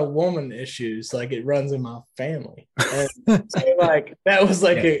had a lot of woman issues. Like it runs in my family. And so like that was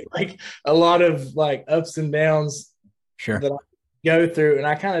like a lot of like ups and downs that I go through. And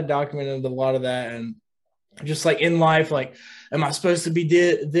I kind of documented a lot of that. And just like in life, like, am I supposed to be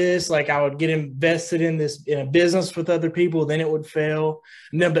this? Like I would get invested in a business with other people, then it would fail.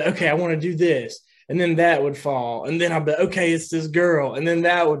 And then, but okay, I want to do this. And then that would fall. And then I'd be, okay, it's this girl. And then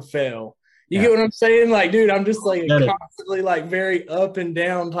that would fail. You get what I'm saying? Like, dude, I'm just like constantly like very up and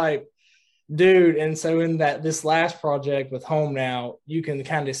down type dude. And so in this last project with Home Now, you can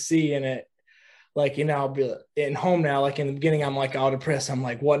kind of see in it, like, you know, I'll be in Home Now, like in the beginning, I'm like all depressed. I'm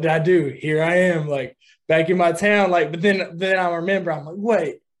like, what did I do? Here I am, like back in my town. Like, but then I remember, I'm like,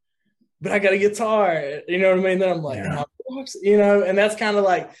 wait, but I got a guitar. You know what I mean? Then I'm like, you know, and that's kind of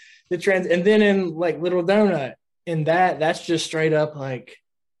like the trends. And then in like Little Donut, in that's just straight up like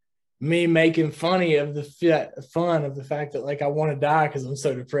me making fun of the fact that like I want to die because I'm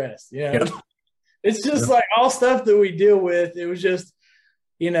so depressed. You know, it's just like all stuff that we deal with. It was just,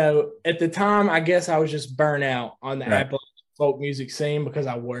 you know, at the time, I guess I was just burnt out on the Appalachian folk music scene because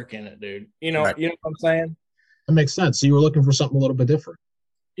I work in it, dude. You know, you know what I'm saying? That makes sense. So you were looking for something a little bit different.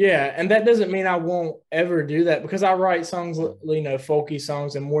 Yeah, and that doesn't mean I won't ever do that because I write songs, you know, folky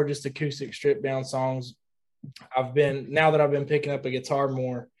songs and more just acoustic stripped down songs. Now that I've been picking up a guitar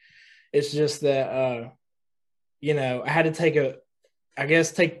more, it's just that, you know, I had to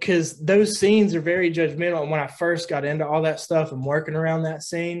because those scenes are very judgmental. And when I first got into all that stuff and working around that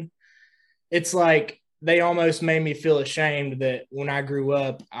scene, it's like they almost made me feel ashamed that when I grew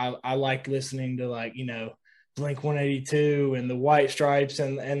up, I liked listening to like, you know, Blink 182 and the White Stripes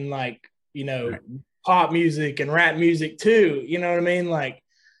and like, you know, pop music and rap music too. You know what I mean? Like,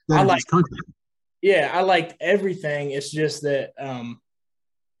 I liked everything. It's just that,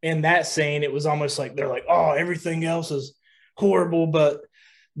 in that scene, it was almost like they're like, oh, everything else is horrible, but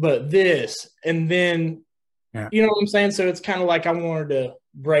this, and then, you know what I'm saying? So it's kind of like I wanted to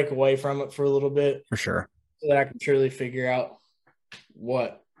break away from it for a little bit. For sure. So that I can truly figure out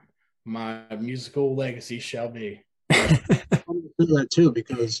what my musical legacy shall be. I do that too,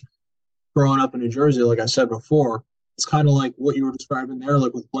 because growing up in New Jersey, like I said before, it's kind of like what you were describing there,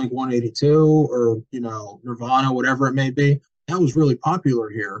 like with Blink 182 or, you know, Nirvana, whatever it may be. That was really popular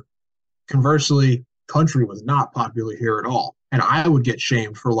here. Conversely, country was not popular here at all. And I would get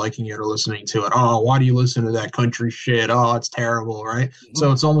shamed for liking it or listening to it. Oh, why do you listen to that country shit? Oh, it's terrible, right? Mm-hmm.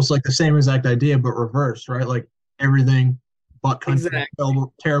 So it's almost like the same exact idea, but reversed, right? Like everything but country is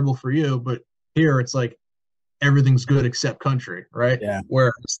terrible for you. But here it's like everything's good except country, right? Yeah.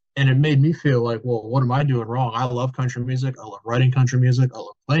 And it made me feel like, well, what am I doing wrong? I love country music. I love writing country music. I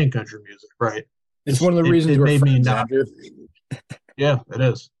love playing country music, right? It's one of the reasons it made me not. Yeah, it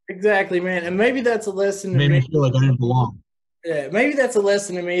is. Exactly, man. And maybe that's a lesson. It made me feel like I didn't belong. Yeah, maybe that's a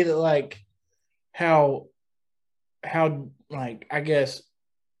lesson to me that like how like I guess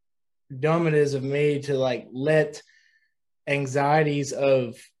dumb it is of me to like let anxieties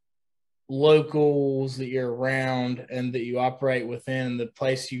of locals that you're around and that you operate within the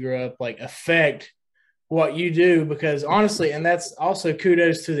place you grew up like affect what you do, because honestly, and that's also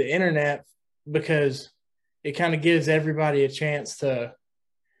kudos to the internet, because it kind of gives everybody a chance to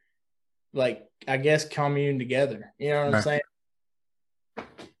like, I guess, commune together. You know what I'm saying?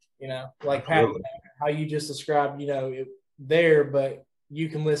 You know, like how you just described, you know, there, but you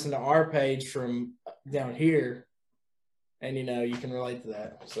can listen to our page from down here and, you know, you can relate to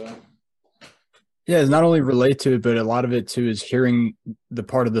that. So, yeah, it's not only relate to it, but a lot of it too is hearing the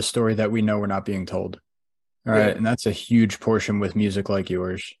part of the story that we know we're not being told. All right. Yeah. And that's a huge portion with music like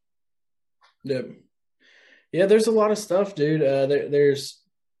yours. Yep. Yeah, there's a lot of stuff, dude. There's,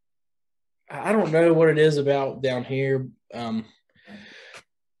 I don't know what it is about down here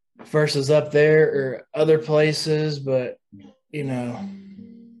versus up there or other places, but, you know,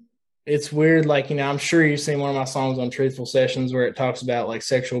 it's weird. Like, you know, I'm sure you've seen one of my songs on Truthful Sessions where it talks about like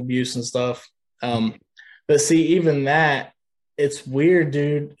sexual abuse and stuff. But see, even that, it's weird,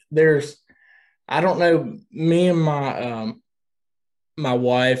 dude. I don't know, me and my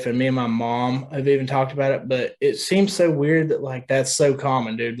wife and me and my mom have even talked about it, but it seems so weird that like that's so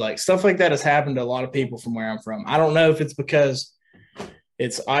common, dude. Like stuff like that has happened to a lot of people from where I'm from. I don't know if it's because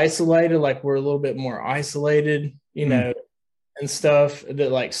it's isolated, like we're a little bit more isolated, you know, and stuff,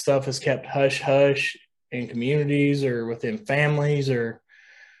 that like stuff is kept hush hush in communities or within families or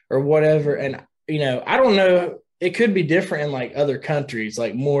whatever. And, you know, I don't know, it could be different in like other countries,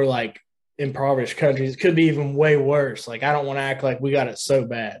 like more like impoverished countries. It could be even way worse. Like I don't want to act like we got it so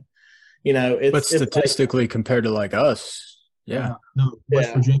bad, you know. But statistically, like, compared to like us, yeah, no,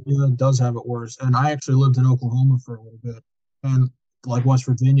 West Virginia does have it worse. And I actually lived in Oklahoma for a little bit, and like West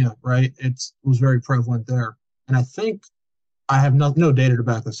Virginia, right? It was very prevalent there. And I think I have no data to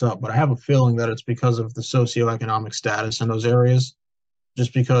back this up, but I have a feeling that it's because of the socioeconomic status in those areas,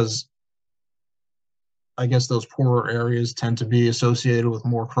 just because I guess those poorer areas tend to be associated with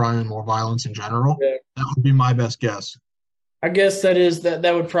more crime and more violence in general. Yeah. That would be my best guess. I guess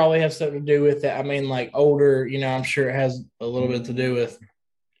that would probably have something to do with it. I mean, like older, you know, I'm sure it has a little bit to do with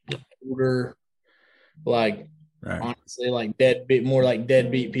older, like honestly, like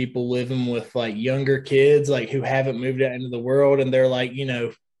deadbeat people living with like younger kids, like who haven't moved out into the world, and they're like, you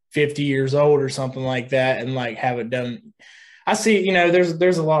know, 50 years old or something like that, and like haven't done. I see, you know,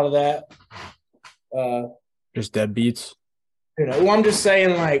 there's a lot of that. Just deadbeats. You know, well, I'm just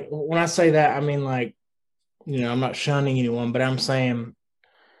saying, like, when I say that, I mean, like, you know, I'm not shunning anyone, but I'm saying,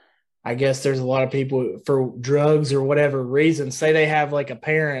 I guess there's a lot of people for drugs or whatever reason. Say they have like a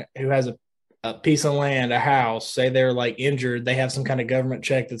parent who has a piece of land, a house. Say they're like injured, they have some kind of government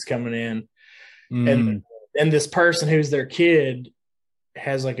check that's coming in, and this person who's their kid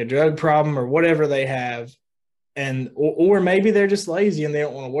has like a drug problem or whatever they have, and or maybe they're just lazy and they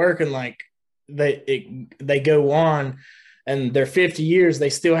don't want to work, and like they go on and they're 50 years, they're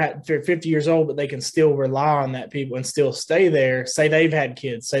 50 years old, but they can still rely on that people and still stay there. Say they've had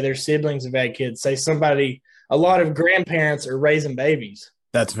kids, say their siblings have had kids, say a lot of grandparents are raising babies.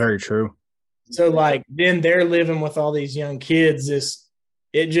 That's very true. So like then they're living with all these young kids.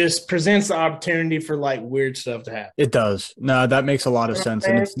 It just presents the opportunity for like weird stuff to happen. It does. No, that makes a lot of sense.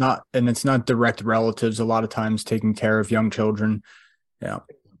 And it's not direct relatives a lot of times taking care of young children. Yeah.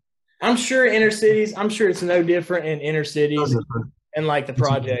 I'm sure inner cities, I'm sure it's no different in inner cities and like the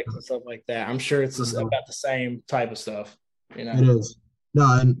projects and stuff like that. I'm sure it's just about the same type of stuff, you know. It is.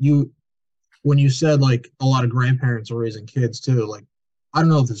 No, and when you said like a lot of grandparents are raising kids too, like I don't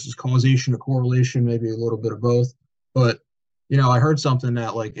know if this is causation or correlation, maybe a little bit of both, but you know, I heard something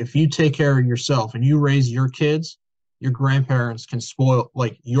that like if you take care of yourself and you raise your kids, your grandparents can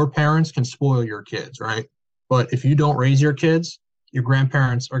your parents can spoil your kids, right? But if you don't raise your kids, your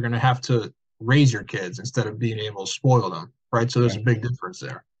grandparents are going to have to raise your kids instead of being able to spoil them, right? So there's a big difference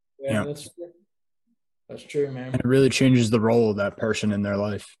there. Yeah. That's true, man. And it really changes the role of that person in their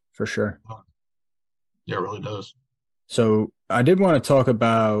life, for sure. Yeah, it really does. So I did want to talk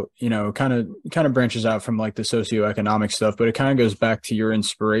about, kind of branches out from like the socioeconomic stuff, but it kind of goes back to your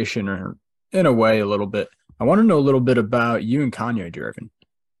inspiration or in a way a little bit. I want to know a little bit about you and Kanye Draven.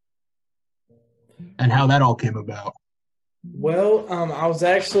 and how that all came about. Well, I was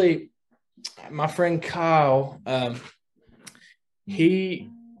actually my friend Kyle.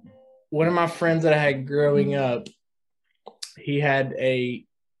 One of my friends that I had growing up, he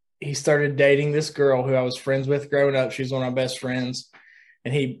started dating this girl who I was friends with growing up. She's one of my best friends,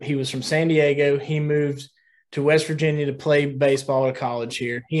 and he was from San Diego. He moved to West Virginia to play baseball at college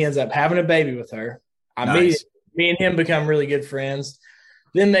here. He ends up having a baby with her. Nice. Me and him become really good friends.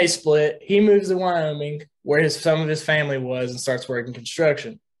 Then they split. He moves to Wyoming, where some of his family was, and starts working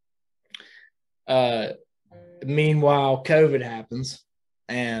construction. Meanwhile, COVID happens,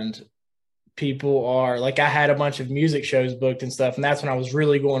 and people are like, I had a bunch of music shows booked and stuff, and that's when I was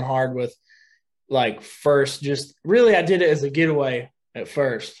really going hard with, like, first, just really I did it as a getaway at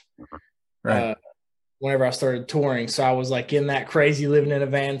first. Right. Whenever I started touring. So I was like in that crazy living in a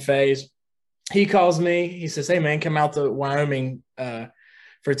van phase. He calls me. He says, hey, man, come out to Wyoming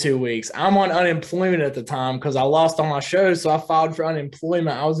for 2 weeks. I'm on unemployment at the time because I lost all my shows. So I filed for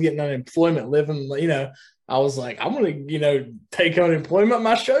unemployment. I was getting unemployment living, I was like, I'm going to, take unemployment.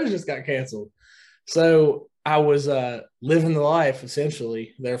 My shows just got canceled. So I was living the life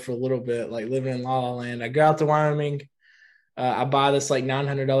essentially there for a little bit, like living in La La Land. I go out to Wyoming. I buy this like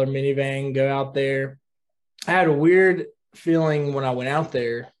 $900 minivan, go out there. I had a weird feeling when I went out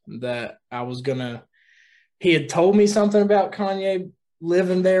there that I was he had told me something about Kanye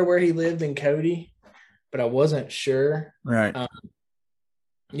living there where he lived in Cody, but I wasn't sure. Right. I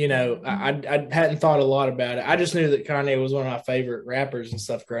hadn't thought a lot about it. I just knew that Kanye was one of my favorite rappers and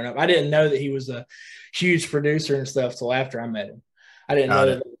stuff growing up. I didn't know that he was a huge producer and stuff till after I met him. I didn't know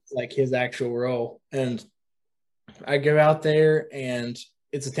that it was like his actual role. And I go out there, and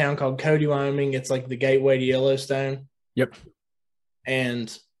it's a town called Cody, Wyoming. It's like the gateway to Yellowstone. Yep.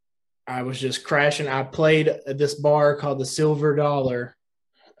 And I was just crashing. I played at this bar called the Silver Dollar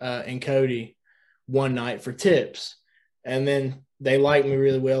in Cody one night for tips. And then they liked me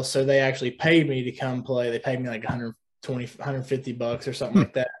really well, so they actually paid me to come play. They paid me like $120, $150 or something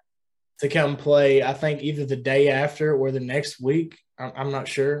like that to come play, I think either the day after or the next week. I'm not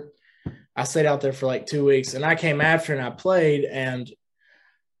sure. I stayed out there for like 2 weeks, and I came after and I played, and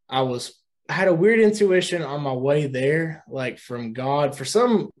I had a weird intuition on my way there, like from God. For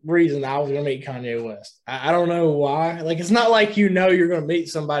some reason, I was going to meet Kanye West. I don't know why. Like, it's not like you're going to meet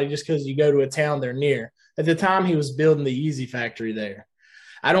somebody just because you go to a town they're near. At the time, he was building the Yeezy factory there.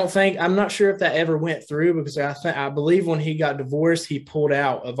 I'm not sure if that ever went through, because I believe when he got divorced, he pulled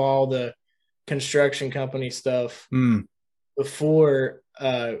out of all the construction company stuff before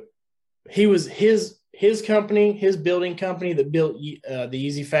he was his company, his building company that built the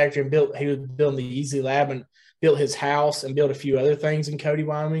Yeezy factory and he was building the Yeezy lab and built his house and built a few other things in Cody,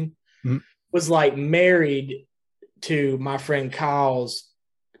 Wyoming, was like married to my friend Kyle's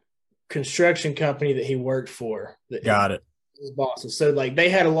construction company that he worked for. Got it. His bosses. So like they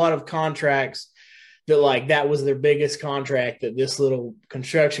had a lot of contracts that like that was their biggest contract that this little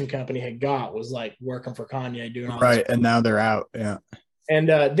construction company had got, was like working for Kanye doing all right. This. And now they're out. Yeah. And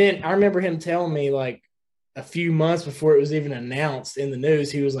then I remember him telling me like a few months before it was even announced in the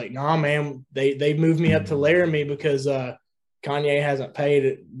news, he was like, nah, man, they moved me up to Laramie because Kanye hasn't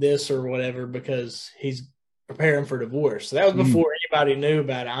paid this or whatever because he's preparing for divorce. So that was before anybody knew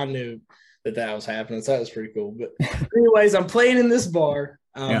about it. I knew that was happening. So that was pretty cool. But anyways, I'm playing in this bar.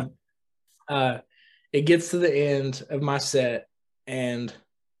 It gets to the end of my set, and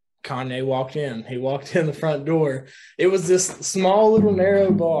Kanye walked in. He walked in the front door. It was this small little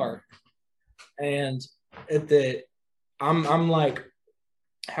narrow bar. And I'm like,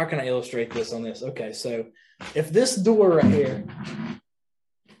 how can I illustrate this on this? Okay, so if this door right here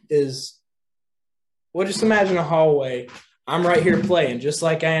is, well, just imagine a hallway. I'm right here playing just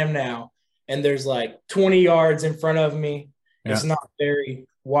like I am now. And there's like 20 yards in front of me. Yeah. It's not very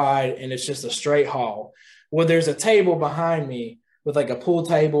wide, and it's just a straight hall. Well, there's a table behind me with like a pool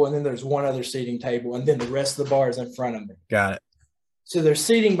table, and then there's one other seating table, and then the rest of the bar is in front of me. Got it. So they're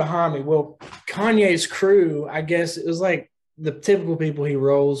seating behind me. Well, Kanye's crew, I guess it was like the typical people he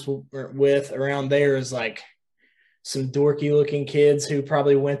rolls with around there is like some dorky looking kids who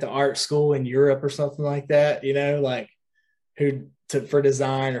probably went to art school in Europe or something like that, like for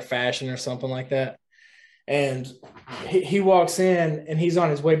design or fashion or something like that. And he walks in, and he's on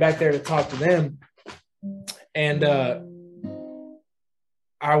his way back there to talk to them. And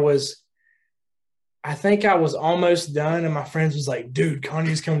I was I think I was almost done, and my friends was like, "Dude,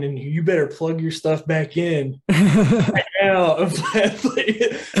 Kanye's coming in here. You better plug your stuff back in right now." I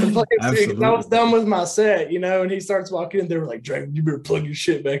was done with my set, and he starts walking in. They were like, "Draven, you better plug your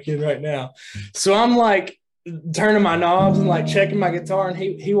shit back in right now." So I'm like turning my knobs and like checking my guitar, and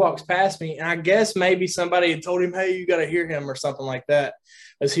he walks past me, and I guess maybe somebody had told him, "Hey, you got to hear him" or something like that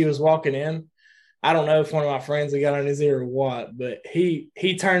as he was walking in. I don't know if one of my friends had got on his ear or what, but he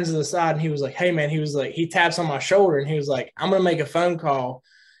turns to the side and he was like, "Hey man," he was like, he taps on my shoulder and he was like, "I'm gonna make a phone call."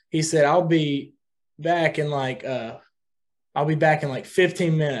 He said, "I'll be back in like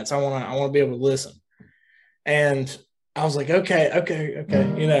 15 minutes. I wanna be able to listen." And I was like, okay,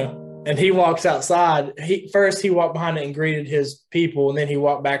 And he walks outside. He walked behind it and greeted his people, and then he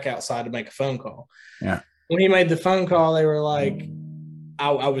walked back outside to make a phone call. Yeah. When he made the phone call, they were like,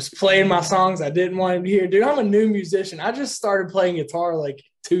 I was playing my songs I didn't want him to hear. Dude, I'm a new musician. I just started playing guitar like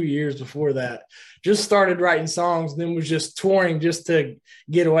 2 years before that. Just started writing songs, then was just touring just to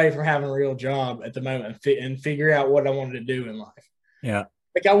get away from having a real job at the moment and figure out what I wanted to do in life. Yeah.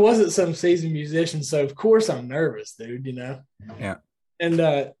 Like I wasn't some seasoned musician, so of course I'm nervous, dude, Yeah. And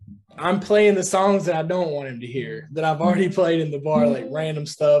I'm playing the songs that I don't want him to hear, that I've already played in the bar, like random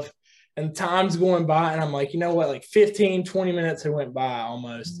stuff. And time's going by, and I'm like, you know what? Like 15, 20 minutes had went by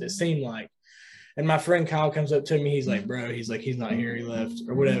almost, it seemed like. And my friend Kyle comes up to me. He's like, "Bro," he's like, "he's not here. He left,"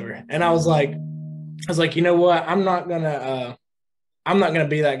 or whatever. And I was like, you know what? I'm not gonna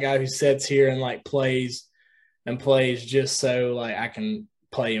be that guy who sits here and like plays just so like I can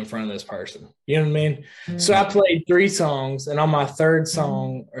play in front of this person. You know what I mean? Mm-hmm. So I played 3 songs, and on my third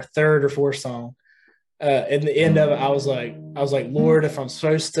or fourth song, at the end of it, I was like, "Lord, if I'm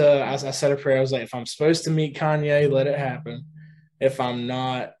supposed to," I said a prayer. I was like, "If I'm supposed to meet Kanye, let it happen. If I'm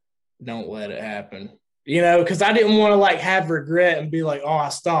not, don't let it happen." Because I didn't want to like have regret and be like, "Oh, I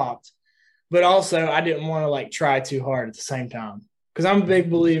stopped," but also I didn't want to like try too hard at the same time. Because I'm a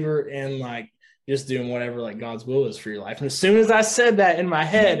big believer in like just doing whatever like God's will is for your life. And as soon as I said that in my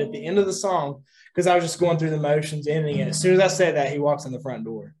head at the end of the song, because I was just going through the motions, ending it. As soon as I said that, he walks in the front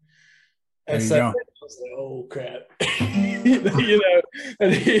door. And so I was like, "Oh crap,"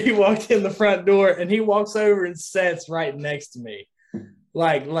 And he walked in the front door, and he walks over and sits right next to me,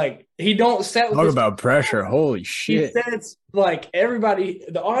 like he don't set. Talk about pressure! Holy shit! He sits like everybody.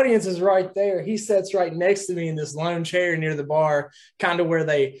 The audience is right there. He sits right next to me in this lone chair near the bar, kind of where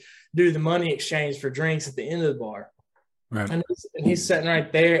they do the money exchange for drinks at the end of the bar. Right. And he's sitting right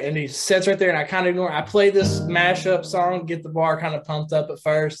there, and he sits right there, and I kind of ignore. I play this mashup song, get the bar kind of pumped up at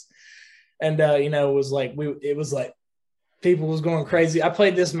first. And, it was like people was going crazy. I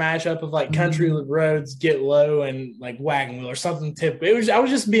played this mashup of like Country Roads, Get Low, and like Wagon Wheel or something typical. I was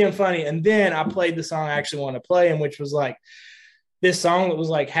just being funny. And then I played the song I actually wanted to play, and which was like this song that was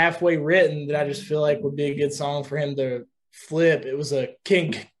like halfway written that I just feel like would be a good song for him to flip. It was a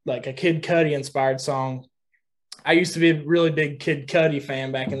Kid Cudi inspired song. I used to be a really big Kid Cudi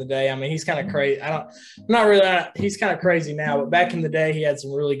fan back in the day. I mean, he's kind of crazy. He's kind of crazy now, but back in the day, he had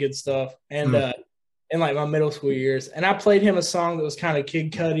some really good stuff. And in like my middle school years, and I played him a song that was kind of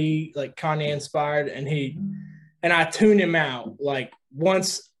Kid Cudi, like Kanye inspired, and I tuned him out. Like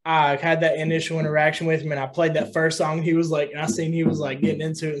once I had that initial interaction with him, and I played that first song, he was like, and I seen he was like getting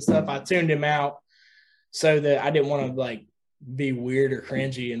into it and stuff. I tuned him out so that I didn't want to like be weird or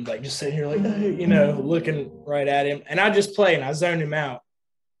cringy and like just sitting here like, looking right at him. And I just played and I zoned him out.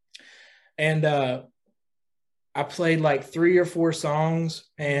 And I played like 3 or 4 songs.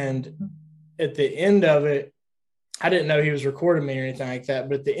 And at the end of it, I didn't know he was recording me or anything like that.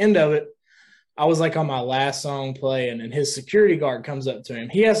 But at the end of it, I was like on my last song playing, and his security guard comes up to him.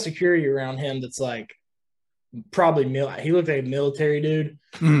 He has security around him that's like probably he looked like a military dude.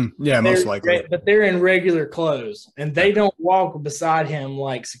 Yeah, most likely. But they're in regular clothes, and they don't walk beside him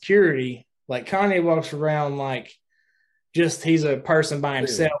like security. Like Kanye walks around like just he's a person by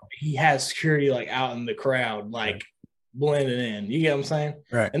himself. He has security like out in the crowd, like blending in. You get what I'm saying?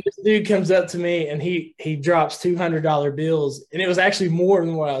 Right. And this dude comes up to me, and he drops $200 bills, and it was actually more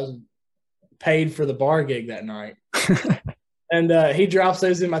than what I was paid for the bar gig that night. And he drops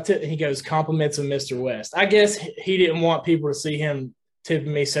those in my tip, and he goes, "Compliments of Mr. West." I guess he didn't want people to see him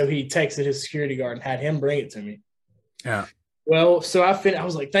tipping me, so he texted his security guard and had him bring it to me. Yeah. Well, so I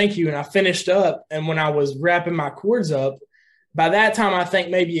was like, "Thank you," and I finished up. And when I was wrapping my chords up, by that time, I think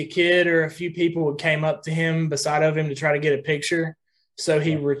maybe a kid or a few people came up to him beside of him to try to get a picture. So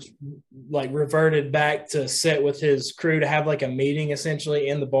he reverted back to sit with his crew to have like a meeting essentially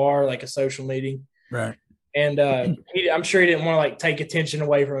in the bar, like a social meeting. Right. And I'm sure he didn't want to like take attention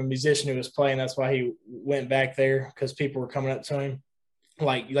away from a musician who was playing. That's why he went back there, because people were coming up to him.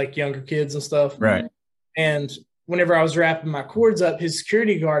 like younger kids and stuff. Right. And whenever I was wrapping my cords up, his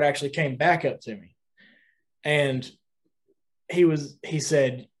security guard actually came back up to me. And he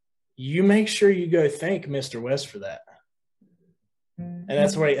said, "You make sure you go thank Mr. West for that." And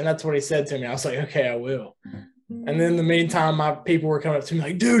that's what he said to me. I was like, "Okay, I will." And then in the meantime, my people were coming up to me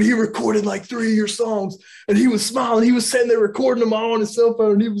like, "Dude, he recorded like 3 of your songs and he was smiling. He was sitting there recording them all on his cell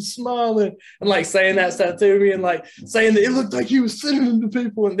phone. And he was smiling and like saying that stuff to me and like saying that it looked like he was sending them to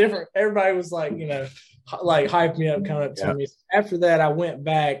people and different." Everybody was like, like hyped me up, coming up to me. After that, I went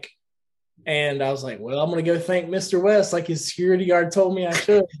back and I was like, "Well, I'm going to go thank Mr. West like his security guard told me I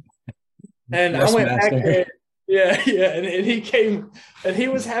should." And I went back there. Yeah. And he came and he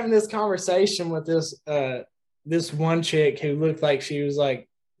was having this conversation with this one chick who looked like she was like,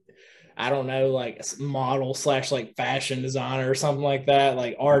 I don't know, like a model / like fashion designer or something like that,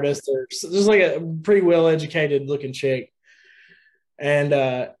 like artist or just like a pretty well-educated looking chick. And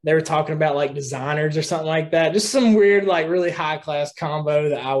they were talking about like designers or something like that. Just some weird, like really high class combo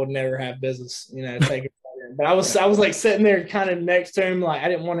that I would never have business, taking. But I was like sitting there kind of next to him, like I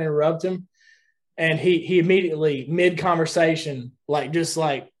didn't want to interrupt him. And he immediately mid conversation, like just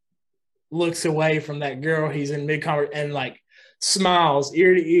like looks away from that girl he's in mid conversation and like smiles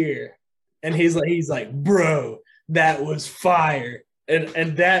ear to ear. And he's like, "Bro, that was fire."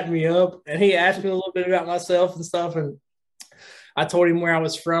 And dapped me up. And he asked me a little bit about myself and stuff. And I told him where I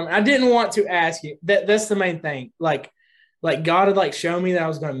was from. I didn't want to ask you. That's the main thing. Like God had like shown me that I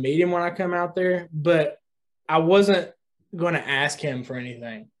was going to meet him when I come out there, but I wasn't going to ask him for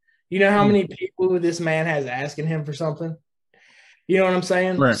anything. You know how many people this man has asking him for something? You know what I'm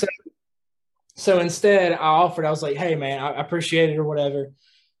saying? Right. So instead, I was like, "Hey, man, I appreciate it," or whatever.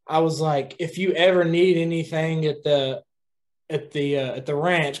 I was like, "If you ever need anything at the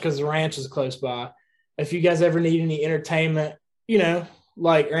ranch, because the ranch is close by, if you guys ever need any entertainment,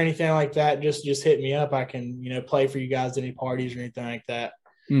 like or anything like that, just hit me up. I can, play for you guys at any parties or anything like that."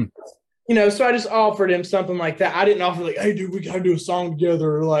 So I just offered him something like that. I didn't offer like, "Hey, dude, we got to do a song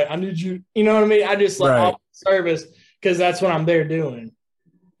together," or like, "I need you," you know what I mean? I just like offer service because that's what I'm there doing,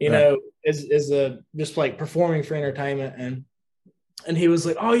 is just like performing for entertainment. And he was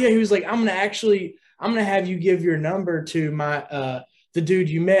like, "Oh yeah," he was like, I'm gonna have you give your number to my the dude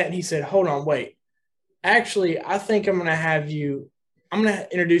you met." And he said, "Hold on, wait. Actually, I think I'm gonna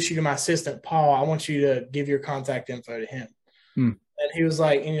introduce you to my assistant, Paul. I want you to give your contact info to him." And he was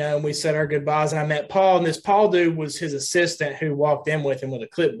like, we said our goodbyes, and I met Paul, and this Paul dude was his assistant who walked in with him with a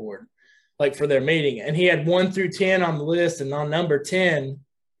clipboard, like for their meeting. And he had 1 through 10 on the list, and on number 10,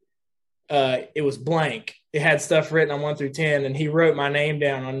 it was blank. It had stuff written on 1 through 10, and he wrote my name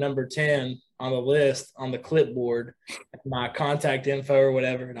down on number 10 on the list on the clipboard, my contact info or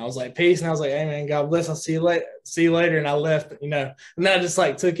whatever. And I was like, "Peace." And I was like, "Hey man, God bless. I'll see you later." And I left, and then I just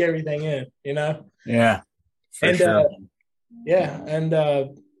like took everything in, Yeah. For sure.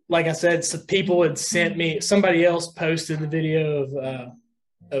 Like I said, some people had sent me. Somebody else posted the video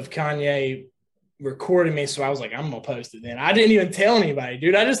of Kanye recording me, so I was like, "I'm gonna post it." Then I didn't even tell anybody,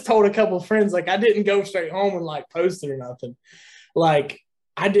 dude. I just told a couple of friends. Like I didn't go straight home and like post it or nothing. Like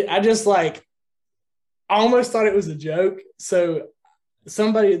I just like I almost thought it was a joke. So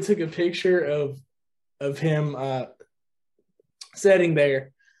somebody took a picture of him sitting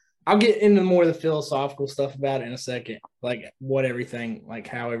there. I'll get into more of the philosophical stuff about it in a second, like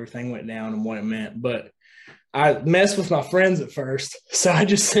how everything went down and what it meant. But I messed with my friends at first. So I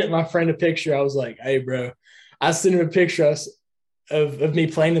just sent my friend a picture. I was like, "Hey, bro," I sent him a picture of me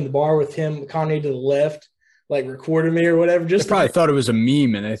playing in the bar with him, Kanye to the left, like recording me or whatever. Just they probably thought it was a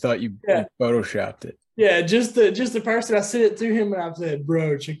meme and they thought you photoshopped it. Yeah, just the person. I sent it to him and I said,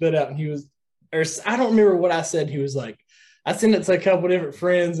 "Bro, check that out." And he was, or I don't remember what I said. He was like, I sent it to a couple different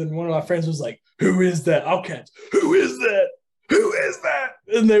friends, and one of my friends was like, "Who is that?" I'll catch. "Who is that? Who is that?"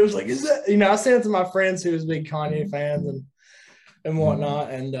 And they was like, "Is that?" I sent it to my friends who was big Kanye fans and whatnot.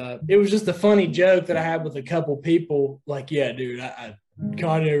 And it was just a funny joke that I had with a couple people. Like, "Yeah, dude, I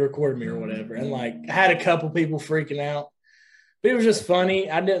Kanye recorded me or whatever." And like I had a couple people freaking out. But it was just funny.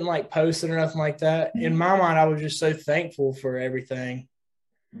 I didn't like post it or nothing like that. In my mind, I was just so thankful for everything.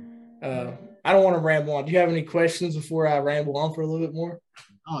 I don't want to ramble on. Do you have any questions before I ramble on for a little bit more?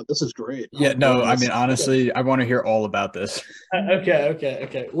 Oh, this is great. Yeah, no, I mean, honestly, I want to hear all about this.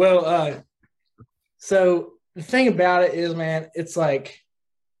 Okay. Well, so the thing about it is, man, it's like,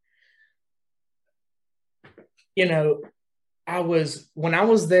 when I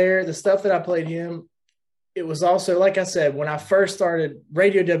was there, the stuff that I played him, it was also, like I said, when I first started,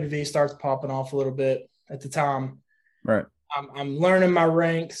 Radio WV starts popping off a little bit at the time. Right. I'm learning my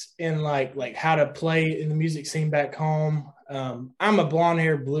ranks in like how to play in the music scene back home. I'm a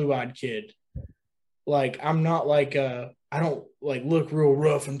blonde-haired, blue-eyed kid. Like I'm not like I don't like look real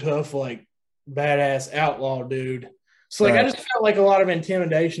rough and tough like badass outlaw dude. So like I just felt like a lot of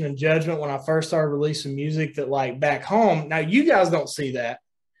intimidation and judgment when I first started releasing music that like back home. Now you guys don't see that.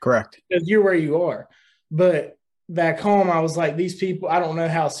 Correct. Because you're where you are. But back home I was like, these people, I don't know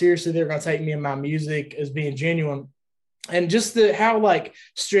how seriously they're gonna take me and my music as being genuine. And just how like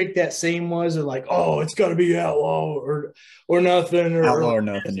strict that scene was, or like, oh, it's gotta be outlaw or nothing, or outlaw or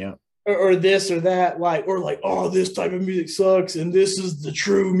nothing, yeah. Or this or that, like, or like, oh, this type of music sucks and this is the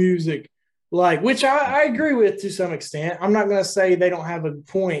true music. Like, which I agree with to some extent. I'm not going to say they don't have a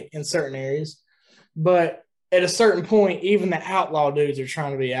point in certain areas, but at a certain point, even the outlaw dudes are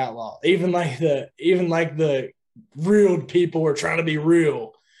trying to be outlaw. Even like the real people are trying to be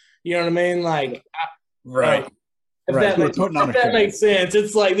real. You know what I mean? Like, right. If that makes sense,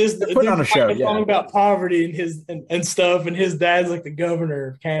 it's like this. They're putting on a show, yeah. Talking about poverty and his and stuff, and his dad's like the governor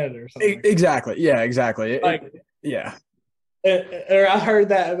of Canada or something. Exactly. Yeah. Exactly. Yeah. Or I heard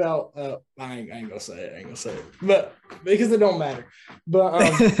that about. I ain't gonna say it. I ain't gonna say it, but because it don't matter.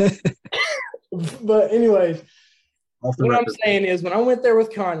 But but anyways, what I'm saying is, when I went there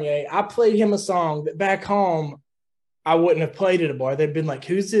with Kanye, I played him a song that back home I wouldn't have played at a bar. They'd been like,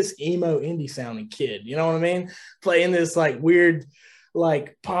 who's this emo indie sounding kid? You know what I mean? Playing this like weird,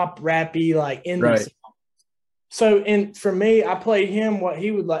 like pop rappy, like indie song. So, and for me, I played him what he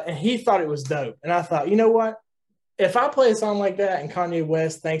would like, and he thought it was dope. And I thought, you know what? If I play a song like that and Kanye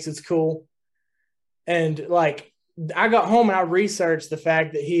West thinks it's cool, and like I got home and I researched the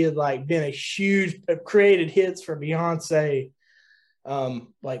fact that he had like been a huge, created hits for Beyonce,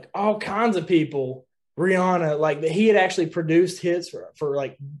 like all kinds of people. Rihanna, like that he had actually produced hits for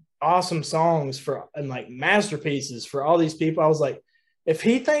like awesome songs for and like masterpieces for all these people. I was like, if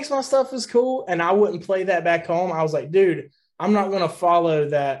he thinks my stuff is cool and I wouldn't play that back home, I was like, dude, I'm not going to follow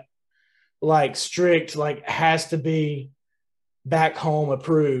that like strict, like has to be back home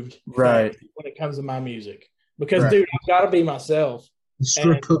approved. Right. When it comes to my music, because dude, I've got to be myself.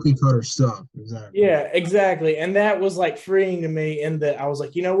 Strict cookie cutter stuff. Exactly. Yeah, exactly. And that was like freeing to me in that I was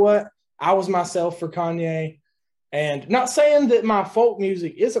like, you know what? I was myself for Kanye, and not saying that my folk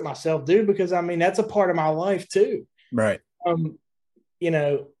music isn't myself, dude, because I mean, that's a part of my life too. Right. You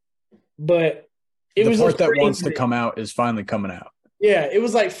know, but it the was part that wants to come out is finally coming out. Yeah. It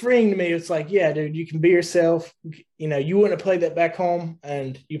was like freeing to me. It's like, yeah, dude, you can be yourself. You know, you wouldn't have played that back home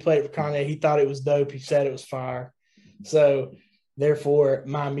and you played it for Kanye. He thought it was dope. He said it was fire. So therefore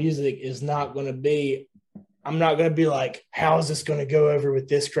my music is not going to be, I'm not going to be like, how is this going to go over with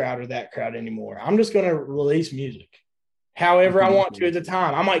this crowd or that crowd anymore? I'm just going to release music however I want to at the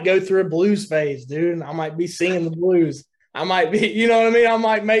time. I might go through a blues phase, dude. And I might be singing the blues. I might be, you know what I mean? I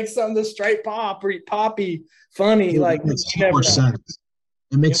might make something that's straight pop or poppy, funny. Dude, like, it makes so much sense.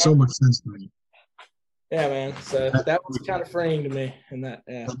 It makes so much sense to me. Yeah, man. So that was kind of freeing to me. And that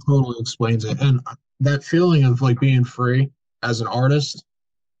totally explains it. And that feeling of like being free as an artist,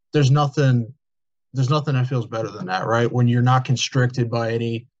 there's nothing that feels better than that, right? When you're not constricted by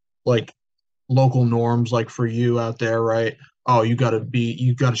any like local norms, like for you out there, right? Oh, you got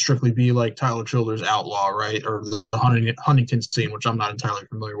to strictly be like Tyler Childers' Outlaw, right? Or the Huntington scene, which I'm not entirely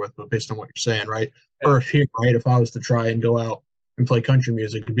familiar with, but based on what you're saying, right? Yeah. Or if I was to try and go out and play country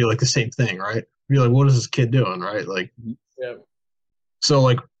music, it'd be like the same thing, right? Be like, what is this kid doing, right? Like, yeah. So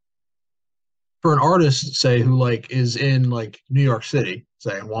like, for an artist, say, who like is in like New York City,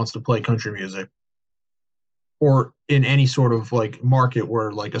 say, and wants to play country music, or in any sort of like market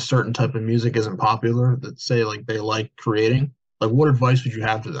where like a certain type of music isn't popular, that say like they like creating, like what advice would you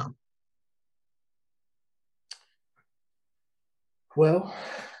have to them? Well,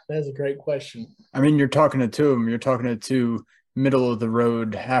 that's a great question. I mean, you're talking to two of them. You're talking to two middle of the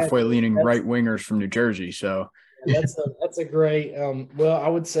road, halfway leaning right wingers from New Jersey. So that's a great. Well, I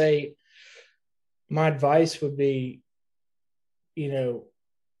would say my advice would be, you know,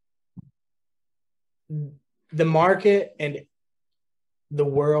 the market and the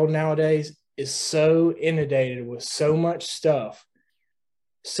world nowadays is so inundated with so much stuff.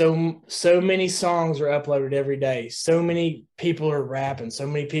 So many songs are uploaded every day. So many people are rapping. So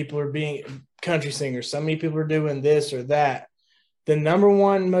many people are being country singers. So many people are doing this or that. The number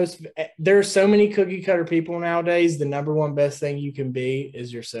one there are so many cookie cutter people nowadays. The number one best thing you can be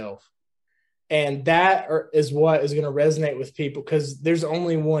is yourself. And that is what is going to resonate with people, because there's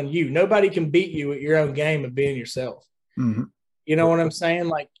only one you. Nobody can beat you at your own game of being yourself. Mm-hmm. You know what I'm saying?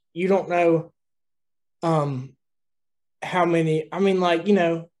 Like, you don't know how many – I mean, like, you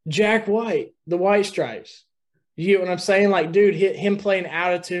know, Jack White, the White Stripes. You get what I'm saying? Like, dude, him playing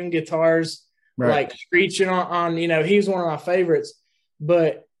out-of-tune guitars, like screeching on, he's one of my favorites,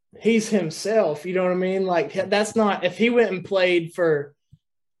 but he's himself, you know what I mean? Like, that's not – if he went and played for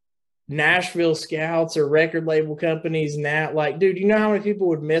Nashville Scouts or record label companies now, like, dude, you know how many people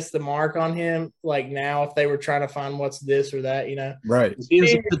would miss the mark on him, like, now if they were trying to find what's this or that, Right. He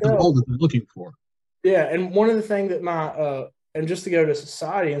doesn't fit the mold that they're looking for. Yeah, and one of the things that and just to go to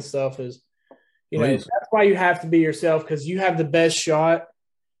society and stuff is, that's why you have to be yourself, because you have the best shot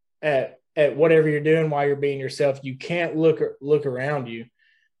at whatever you're doing while you're being yourself. You can't look around you,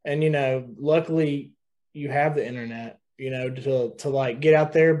 and luckily you have the internet, to like get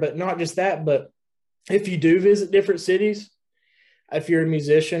out there. But not just that, but if you do visit different cities, if you're a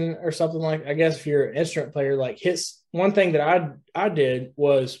musician or something, like, I guess if you're an instrument player, like, one thing that I did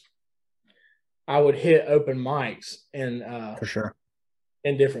was I would hit open mics for sure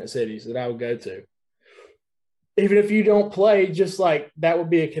in different cities that I would go to. Even if you don't play, just like that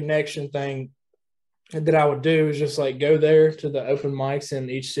would be a connection thing that I would do, is just like go there to the open mics in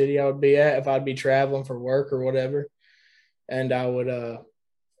each city I would be at if I'd be traveling for work or whatever. And I would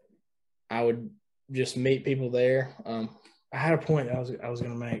just meet people there. I had a point that I was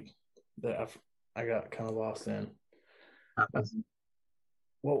going to make that I got kind of lost in.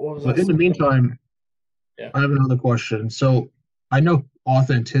 What was But in the meantime, I have another question. So I know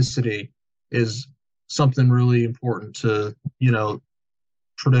authenticity is something really important to,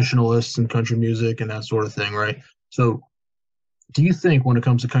 traditionalists and country music and that sort of thing, right? So do you think when it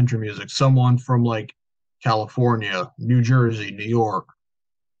comes to country music, someone from like California, New Jersey, New York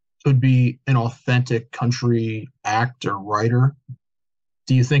could be an authentic country act or writer?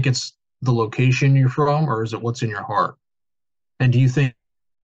 Do you think it's the location you're from, or is it what's in your heart? And do you think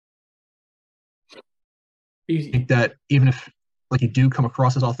that even if like you do come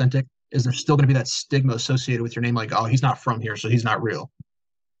across as authentic, is there still going to be that stigma associated with your name, like, oh, he's not from here, so he's not real?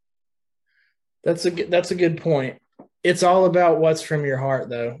 That's a good point. It's all about what's from your heart,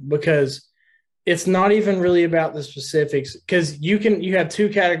 though, because it's not even really about the specifics, because you have two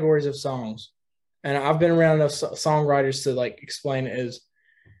categories of songs, and I've been around enough songwriters to like explain it. Is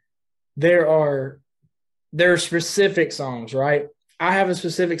there are specific songs, right? I have a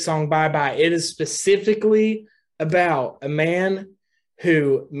specific song, Bye Bye. It is specifically about a man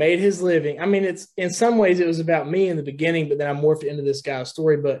who made his living. I mean, it's in some ways it was about me in the beginning, but then I morphed into this guy's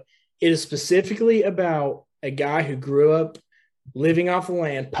story. But it is specifically about a guy who grew up living off the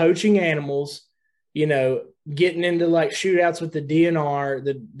land, poaching animals, getting into like shootouts with the DNR,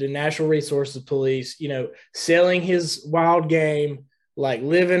 the Natural Resources Police, selling his wild game, like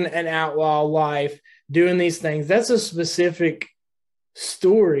living an outlaw life, doing these things. That's a specific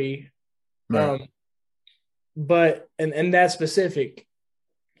story. Right. But that's specific.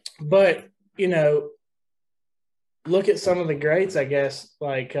 But, look at some of the greats, I guess,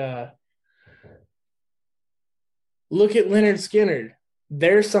 like look at Leonard Skinner.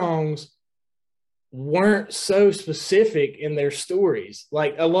 Their songs weren't so specific in their stories.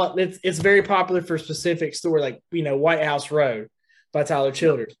 Like a lot, it's very popular for a specific story, like, White House Road by Tyler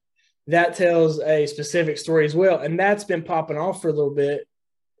Childers. That tells a specific story as well. And that's been popping off for a little bit.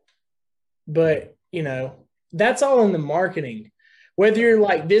 But, that's all in the marketing. Whether you're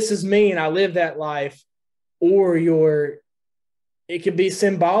like, this is me and I live that life, or it could be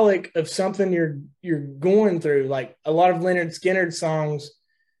symbolic of something you're going through. Like a lot of Leonard Skinner songs,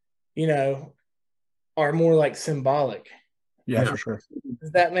 are more like symbolic. Yeah, for sure.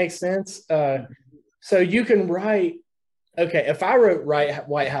 Does that make sense? So you can write, okay, if I wrote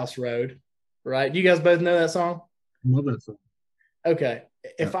White House Road, right? Do you guys both know that song? I love that song. Okay.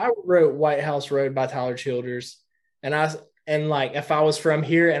 If I wrote White House Road by Tyler Childers, and like if I was from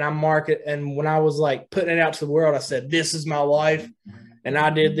here and I mark it, and when I was like putting it out to the world, I said, this is my life and I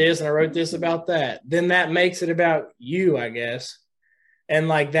did this and I wrote this about that, then that makes it about you, I guess. And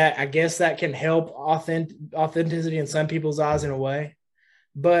like that, I guess that can help authenticity in some people's eyes in a way.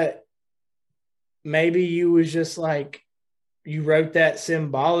 But maybe you was just like, you wrote that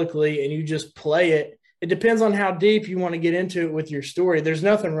symbolically and you just play it. It depends on how deep you want to get into it with your story. There's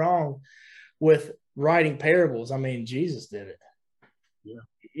nothing wrong with writing parables. I mean, Jesus did it.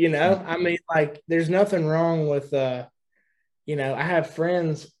 Yeah. I mean, like, there's nothing wrong with, I have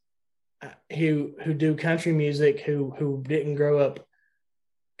friends who do country music who didn't grow up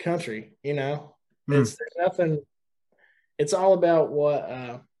country, there's nothing, it's all about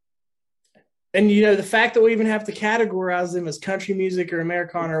what, and the fact that we even have to categorize them as country music or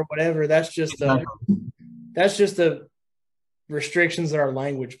Americana or whatever, that's just the restrictions that our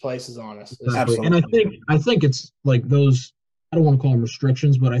language places on us. Exactly. And I think it's like those, I don't want to call them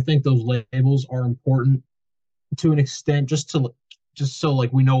restrictions, but I think those labels are important to an extent, just so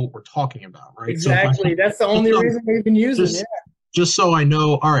like we know what we're talking about, right? Exactly. That's the only reason we've been using it. Just so I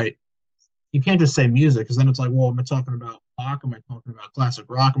know, all right, you can't just say music because then it's like, well, am I talking about rock? Am I talking about classic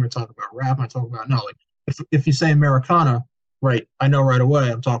rock? Am I talking about rap? Am I talking about no? Like if you say Americana, right? I know right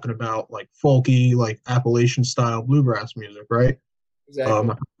away I'm talking about like folky, like Appalachian style bluegrass music, right?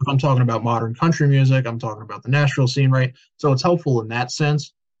 Exactly. If I'm talking about modern country music, I'm talking about the Nashville scene, right? So it's helpful in that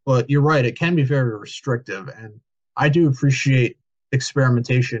sense. But you're right, it can be very restrictive, and I do appreciate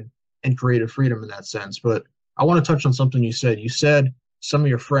experimentation and creative freedom in that sense. But I want to touch on something you said. You said some of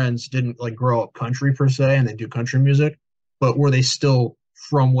your friends didn't like grow up country per se and they do country music, but were they still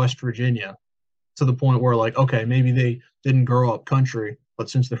from West Virginia to the point where like, okay, maybe they didn't grow up country, but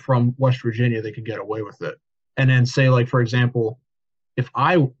since they're from West Virginia, they could get away with it. And then say like, for example, if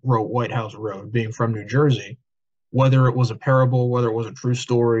I wrote White House Road being from New Jersey, whether it was a parable, whether it was a true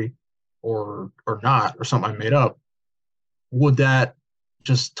story or not, or something I made up, would that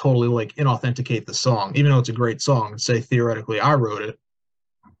just totally like inauthenticate the song, even though it's a great song, and say theoretically I wrote it?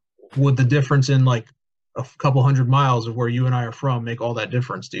 Would the difference in like a couple hundred miles of where you and I are from make all that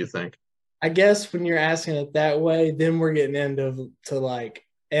difference, do you think? I guess when you're asking it that way, then we're getting into like,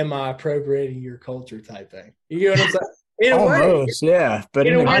 am I appropriating your culture type thing? You know what I'm saying? In a way, yeah. But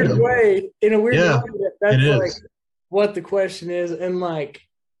in a weird way, that's like is. What the question is. And like,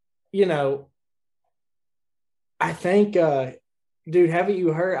 you know, I think, dude, haven't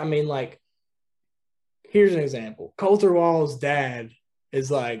you heard? I mean, like, here's an example. Coulter Wall's dad is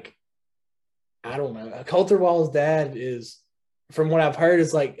like, I don't know. Coulter Wall's dad is, from what I've heard,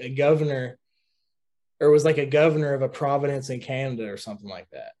 is like a governor, or was like a governor of a province in Canada or something like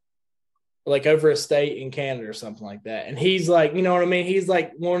that. Like over a state in Canada or something like that. And he's like, you know what I mean? He's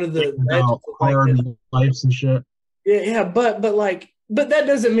like one of the lives and shit. Yeah, but that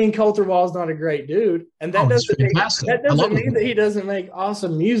doesn't mean Coulter Wall's not a great dude. And that doesn't mean that he doesn't make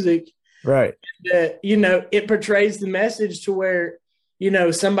awesome music. Right. That, you know, it portrays the message to where, you know,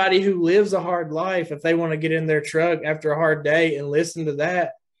 somebody who lives a hard life, if they want to get in their truck after a hard day and listen to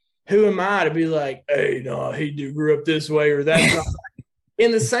that, who am I to be like, hey, no, he grew up this way or that's not.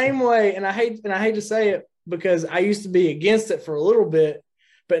 In the same way, and I hate to say it because I used to be against it for a little bit,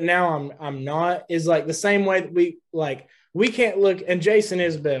 but now I'm not, is like the same way that we can't look, and Jason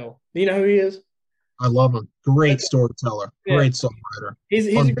Isbell, do you know who he is? I love him. Great storyteller. Yeah. Great songwriter. He's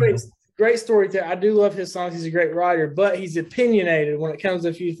a great storyteller. I do love his songs. He's a great writer, but he's opinionated when it comes to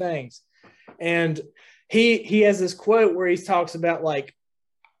a few things. And he has this quote where he talks about like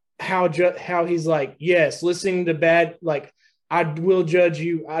how he's like, yes, listening to bad, like, I will judge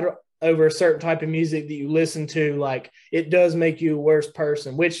you over a certain type of music that you listen to. Like, it does make you a worse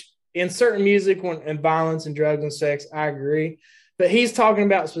person, which in certain music and violence and drugs and sex, I agree. But he's talking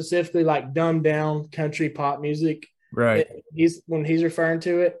about specifically like dumbed down country pop music. Right. When he's referring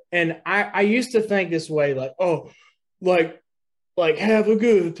to it. And I used to think this way, like, oh, like have a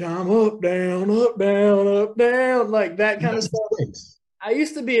good time, up, down, like that kind of stuff. I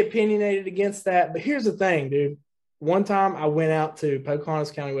used to be opinionated against that. But here's the thing, dude. One time I went out to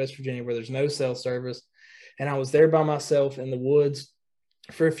Pocahontas County, West Virginia, where there's no cell service, and I was there by myself in the woods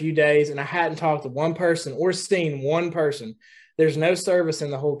for a few days, and I hadn't talked to one person or seen one person. There's no service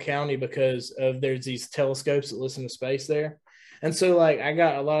in the whole county because there's these telescopes that listen to space there. And so, like, I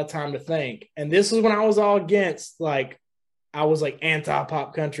got a lot of time to think. And this is when I was all against, like, I was, like,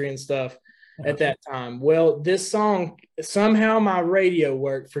 anti-pop country and stuff at that time. Well, this song, somehow my radio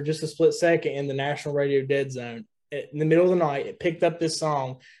worked for just a split second in the national radio dead zone. In the middle of the night, it picked up this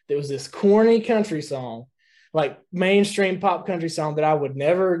song that was this corny country song, like mainstream pop country song that I would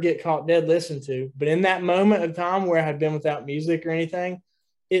never get caught dead listening to. But in that moment of time where I had been without music or anything,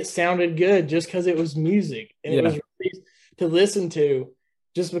 it sounded good just because it was music. And it was released to listen to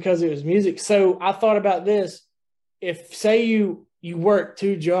just because it was music. So I thought about this. If, say, you work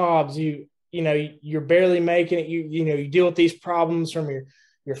two jobs, you're barely making it, you deal with these problems from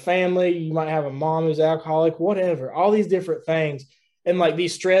your family, you might have a mom who's alcoholic, whatever, all these different things. And like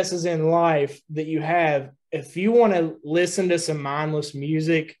these stresses in life that you have, if you want to listen to some mindless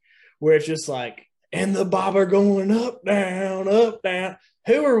music where it's just like, and the bobber going up, down,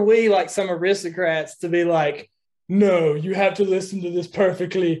 who are we, like some aristocrats, to be like, no, you have to listen to this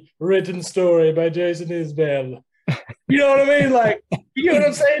perfectly written story by Jason Isbell. You know what I mean? Like, you know what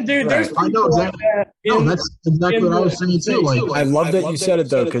I'm saying, dude? Right. There's I know exactly. That's exactly what I was saying too. Like, I love that you said it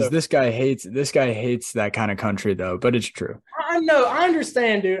though, because this guy hates that kind of country though. But it's true. I know, I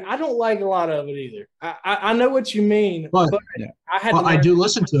understand, dude. I don't like a lot of it either. I know what you mean, but yeah. I do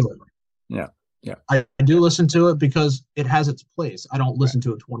listen to it. Yeah. I do listen to it because it has its place. I don't listen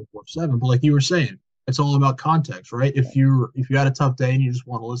to it 24/7, but like you were saying, it's all about context, right? If you had a tough day and you just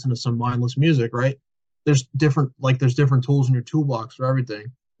want to listen to some mindless music, right? There's different tools in your toolbox for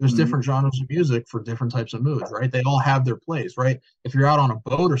everything. There's different genres of music for different types of moods, right? They all have their place, right? If you're out on a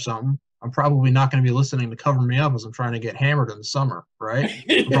boat or something, I'm probably not going to be listening to Cover Me Up as I'm trying to get hammered in the summer, right?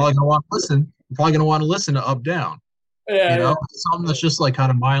 I'm probably going to want to listen to Up Down. Yeah, something that's just like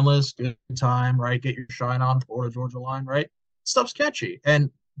kind of mindless, good time, right? Get your shine on, Florida Georgia Line, right? Stuff's catchy, and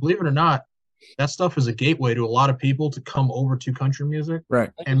believe it or not, that stuff is a gateway to a lot of people to come over to country music,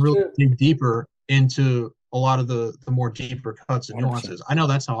 Right. and really dig deeper into a lot of the more deeper cuts and nuances. 100%. I know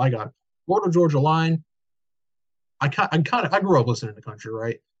that's how I got Florida Georgia Line. I grew up listening to country,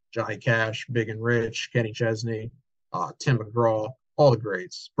 right? Johnny Cash, Big and Rich, Kenny Chesney, Tim McGraw, all the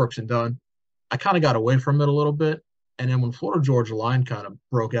greats, Brooks and Dunn. I kind of got away from it a little bit. And then when Florida Georgia Line kind of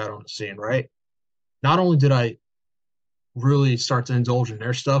broke out on the scene, right? Not only did I really start to indulge in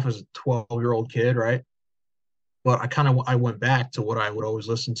their stuff as a 12-year-old kid, right? But I went back to what I would always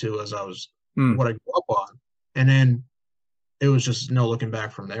listen to as I was what I grew up on. And then it was just no looking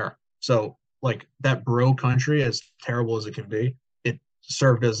back from there. So like that bro country, as terrible as it can be, it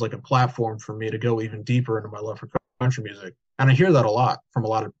served as like a platform for me to go even deeper into my love for country music. And I hear that a lot from a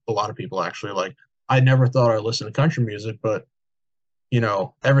lot of people actually. Like, I never thought I'd listen to country music, but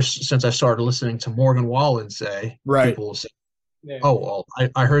ever since I started listening to Morgan Wallen, people will say, "Oh, well,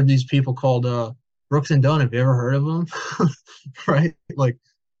 I heard these people called Brooks and Dunn. Have you ever heard of them?" Right? Like,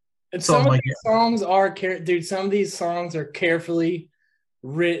 and some of these songs are, dude. Some of these songs are carefully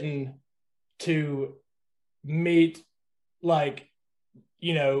written to meet, like,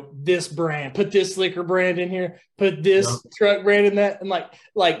 this brand, put this liquor brand in here, put this truck brand in that, and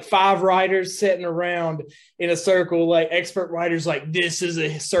like 5 writers sitting around in a circle, like expert writers, like, this is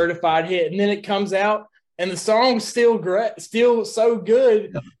a certified hit, and then it comes out and the song's still great, still so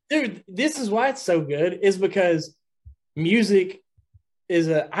good. Dude, this is why it's so good, is because music is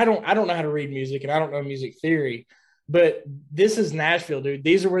I don't know how to read music, and I don't know music theory, but this is Nashville, dude.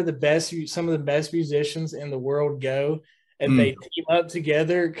 These are where some of the best musicians in the world go. And they team up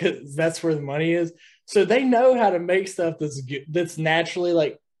together because that's where the money is. So they know how to make stuff that's good, that's naturally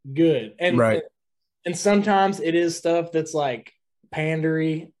like good. And right. And sometimes it is stuff that's like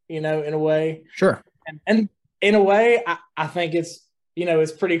pandery, in a way. Sure. And in a way, I think it's,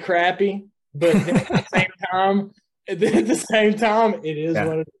 it's pretty crappy. But at the same time, it is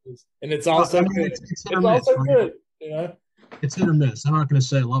what it is. And it's also good. It's also good. It's hit or miss. I'm not going to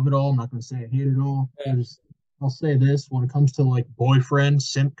say I love it all. I'm not going to say I hate it all. Yeah. I'll say this, when it comes to like boyfriend,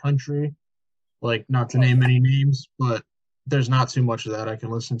 simp country, like, not to name any names, but there's not too much of that I can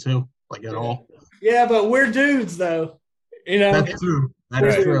listen to, like, at all. Yeah, but we're dudes though. That's true. That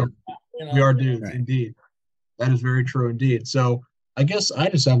is true. We are dudes, indeed. That is very true indeed. So I guess I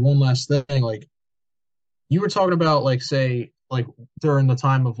just have one last thing. Like, you were talking about, like, say, like, during the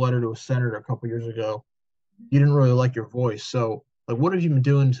time of Letter to a Senator a couple years ago, you didn't really like your voice. So, like, what have you been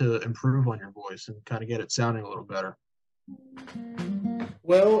doing to improve on your voice and kind of get it sounding a little better?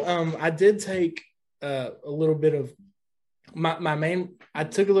 Well, I did take a little bit of I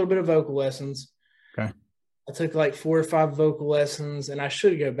took a little bit of vocal lessons. Okay. I took like 4 or 5 vocal lessons, and I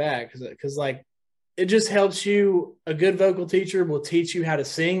should go back because like, it just helps you. A good vocal teacher will teach you how to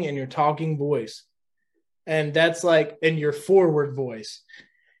sing in your talking voice. And that's like in your forward voice.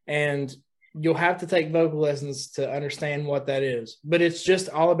 And you'll have to take vocal lessons to understand what that is. But it's just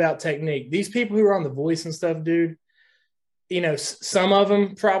all about technique. These people who are on The Voice and stuff, dude, some of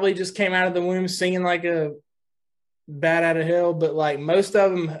them probably just came out of the womb singing like a bat out of hell. But like, most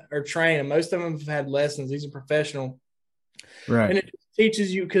of them are trained, and most of them have had lessons. These are professional. Right. And it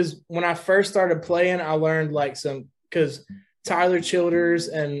teaches you, because when I first started playing, I learned like because Tyler Childers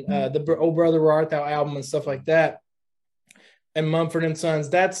and the Old Brother Where Art Thou album and stuff like that, and Mumford & Sons,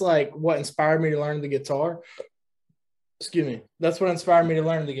 that's like what inspired me to learn the guitar. Excuse me. That's what inspired me to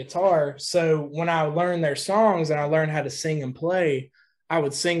learn the guitar. So when I learned their songs and I learned how to sing and play, I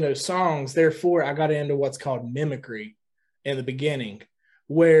would sing those songs. Therefore, I got into what's called mimicry in the beginning,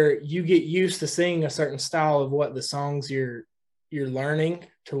 where you get used to singing a certain style of what the songs you're learning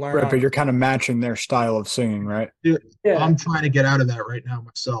to learn. Right, but you're kind of matching their style of singing, right? Dude, yeah. I'm trying to get out of that right now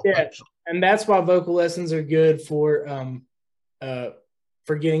myself. Yeah, actually. And that's why vocal lessons are good for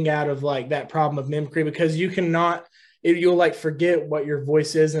getting out of like that problem of mimicry, because you'll like forget what your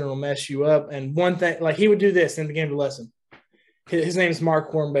voice is and it'll mess you up. And one thing, like, he would do this in the beginning of the lesson. His name is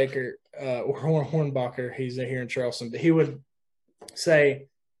Mark Hornbaker, or Hornbacher. He's here in Charleston. But he would say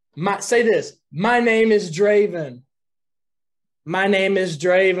this: "My name is Draven. My name is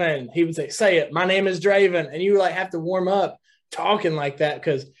Draven." He would say it. "My name is Draven," and you like have to warm up talking like that,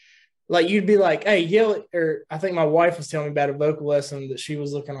 because like you'd be like, hey, yell it. Or I think my wife was telling me about a vocal lesson that she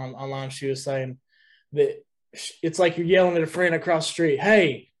was looking online. She was saying that it's like you're yelling at a friend across the street.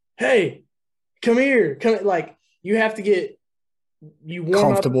 Hey, come here. Like you have to get you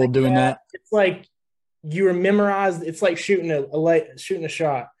warm Comfortable up doing that. It's like you are memorized. It's like shooting a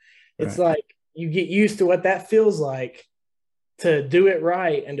shot. It's Right. like you get used to what that feels like to do it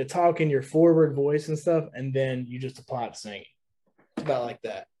right and to talk in your forward voice and stuff, and then you just apply it to singing. It's about like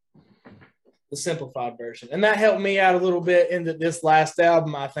that. The simplified version. And that helped me out a little bit into this last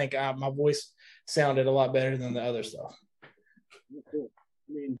album. I think my voice sounded a lot better than the other stuff. I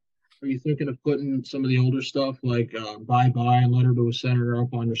mean, are you thinking of putting some of the older stuff like Bye Bye and Letter to a Senator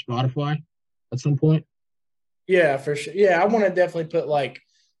up on your Spotify at some point? Yeah, for sure. Yeah, I want to definitely put like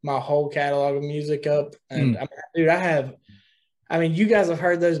my whole catalog of music up. And dude, I mean, you guys have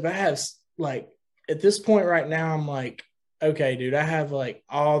heard those, but I have like at this point right now, I'm like, okay, dude, I have like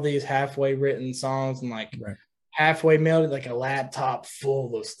all these halfway written songs and like halfway melodied, like a laptop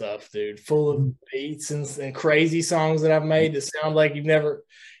full of stuff, dude, full of beats and crazy songs that I've made that sound like you've never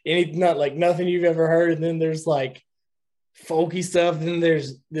nothing you've ever heard. And then there's like folky stuff. And then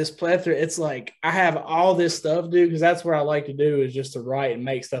there's this plethora. It's like I have all this stuff, dude, because that's what I like to do is just to write and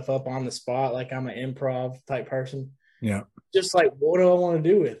make stuff up on the spot. Like I'm an improv type person. Yeah. Just like, what do I want to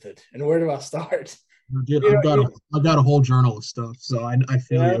do with it? And where do I start? I've got a whole journal of stuff, so I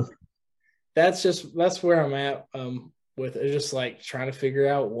feel you. That's where I'm at with it. Just like trying to figure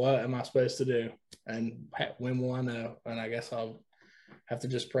out what am I supposed to do and when will I know? And I guess I'll have to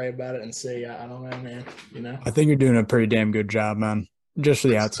just pray about it and see. I don't know, man. I think you're doing a pretty damn good job, man. Just for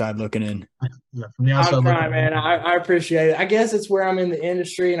the outside looking in. Yeah, from the outside I'm looking trying, man. I appreciate it. I guess it's where I'm in the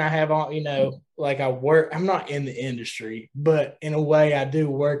industry and I have all, like I work. I'm not in the industry, but in a way I do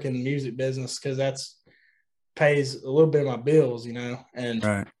work in the music business because that's pays a little bit of my bills,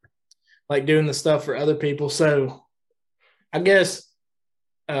 and like doing the stuff for other people. So I guess,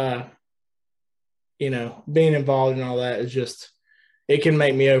 being involved in all that is just, it can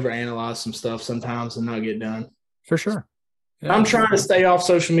make me overanalyze some stuff sometimes and not get done. For sure. Yeah. I'm trying to stay off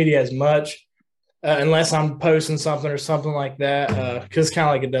social media as much, unless I'm posting something or something like that. Cause it's kind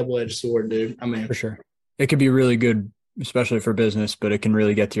of like a double-edged sword, dude. I mean, for sure. It could be really good, especially for business, but it can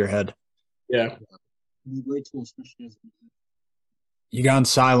really get to your head. Yeah. Great tool, especially as you gone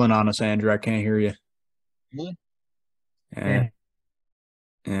silent on us, Andrew. I can't hear you. Really?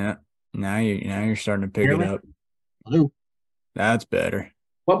 Yeah. Now you're starting to pick it up. Hello. That's better.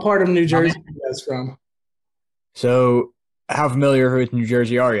 What part of New Jersey are you guys from? So, how familiar with New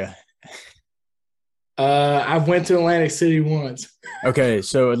Jersey are you? I went to Atlantic City once. Okay,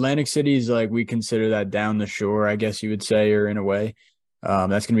 so Atlantic City is like we consider that down the shore, I guess you would say, or in a way.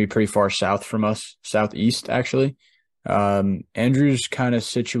 That's going to be pretty far south from us, southeast actually. Andrew's kind of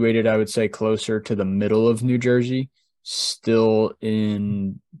situated, I would say, closer to the middle of New Jersey, still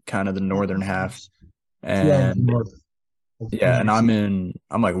in kind of the northern half. And and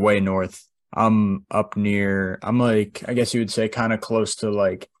I'm like way north. I'm up near, I'm like, I guess you would say kind of close to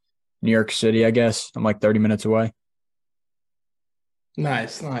like New York City, I guess. I'm like 30 minutes away.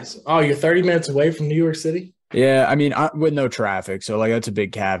 Nice. Oh, you're 30 minutes away from New York City? Yeah, I mean, with no traffic, so like that's a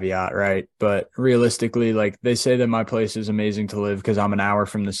big caveat, right? But realistically, like they say that my place is amazing to live because I'm an hour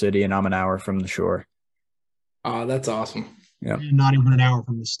from the city and I'm an hour from the shore. Oh, that's awesome. Yeah, not even an hour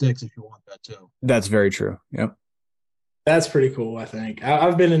from the sticks if you want that too. That's very true. Yep, that's pretty cool. I think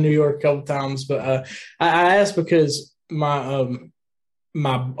I've been in New York a couple times, but I asked because my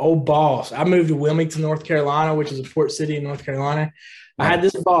old boss. I moved to Wilmington, North Carolina, which is a port city in North Carolina. I had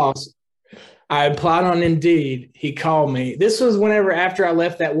this boss. I applied on Indeed. He called me. This was whenever after I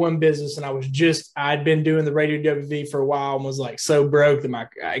left that one business and I'd been doing the radio WV for a while and was like so broke that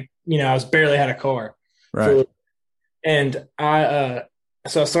I was barely had a car. Right. And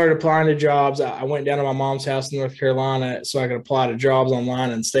so I started applying to jobs. I went down to my mom's house in North Carolina so I could apply to jobs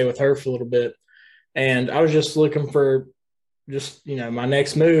online and stay with her for a little bit. And I was just looking for my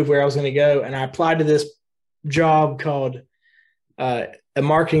next move where I was going to go. And I applied to this job called a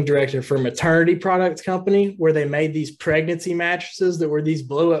marketing director for a maternity products company where they made these pregnancy mattresses that were these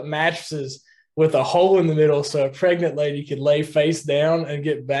blow up mattresses with a hole in the middle so a pregnant lady could lay face down and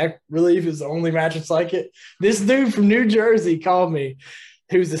get back relief. Is the only mattress like it. This dude from New Jersey called me,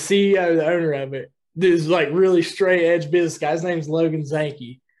 who's the CEO, the owner of it. This like really straight edge business guy. His name's Logan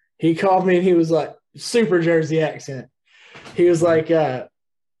Zanke. He called me and he was like, super Jersey accent. He was like,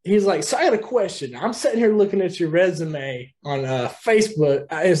 so I got a question. I'm sitting here looking at your resume on Facebook.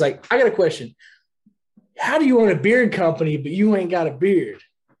 I was like, I got a question. How do you own a beard company, but you ain't got a beard?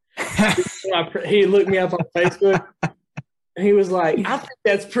 He looked me up on Facebook. And he was like, I think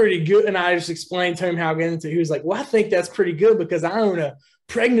that's pretty good. And I just explained to him how I get into it. He was like, well, I think that's pretty good because I own a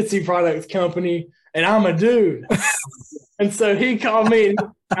pregnancy products company and I'm a dude. And so he called me and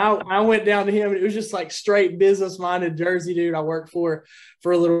I went down to him, and it was just like straight business-minded Jersey dude I worked for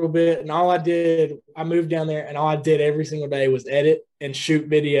a little bit. And all I did, I moved down there, and all I did every single day was edit and shoot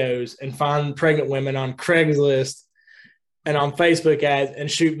videos and find pregnant women on Craigslist and on Facebook ads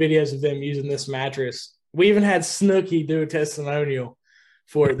and shoot videos of them using this mattress. We even had Snooki do a testimonial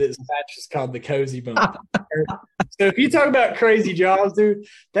for this mattress called the Cozy Bump. So if you talk about crazy jobs, dude,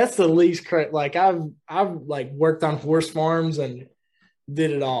 that's the least crazy. Like I've like worked on horse farms and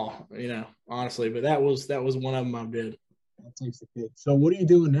did it all, honestly. But that was one of them I did. That takes the cake. So what are you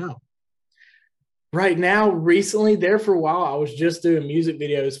doing now? Right now, recently, there for a while, I was just doing music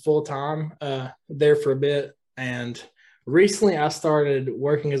videos full time. There for a bit, and recently I started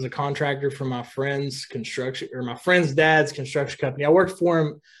working as a contractor for my friend's dad's construction company. I worked for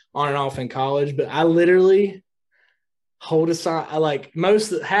him on and off in college, but I literally hold a sign. I like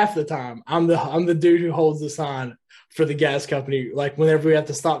half the time I'm the dude who holds the sign for the gas company. Like whenever we have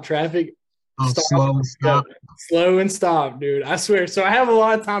to stop traffic, slow and stop, dude. I swear. So I have a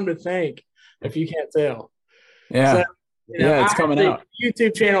lot of time to think, if you can't tell. Yeah. So, it's coming out.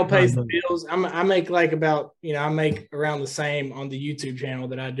 YouTube channel pays the bills. I make like about, I make around the same on the YouTube channel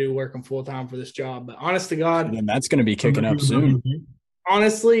that I do working full time for this job. But honest to God, and that's going to be kicking up soon.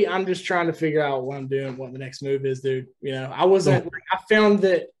 Honestly, I'm just trying to figure out what I'm doing, what the next move is, dude. I found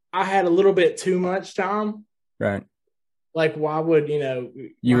that I had a little bit too much time. Right. Like, why would,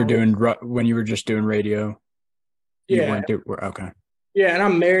 you were doing, when you were just doing radio? Yeah. Okay. Yeah. And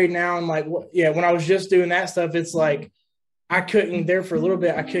I'm married now. And like, when I was just doing that stuff, it's like, for a little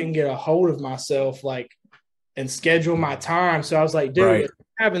bit, I couldn't get a hold of myself, like, and schedule my time. So I was like, dude, right. If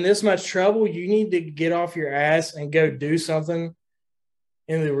you're having this much trouble, you need to get off your ass and go do something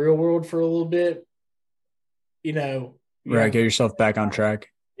in the real world for a little bit, Right. Get yourself back on track.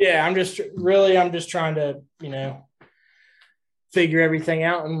 Yeah. I'm just trying to, figure everything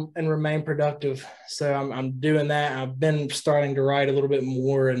out and remain productive. So I'm doing that. I've been starting to write a little bit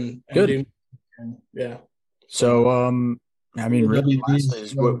more and good. Yeah. So, really,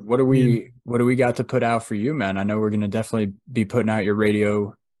 what do we got to put out for you, man? I know we're going to definitely be putting out your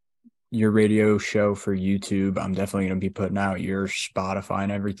radio show for YouTube. I'm definitely going to be putting out your Spotify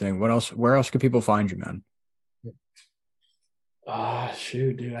and everything. Where else could people find you, man?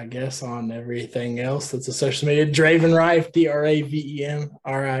 Shoot, dude, I guess on everything else that's a social media. Draven Riffe, Draven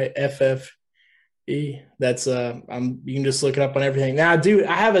Riffe. That's you can just look it up on everything. Now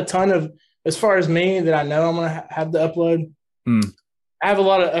I have a ton of, as far as me that I know I'm gonna have to upload. I have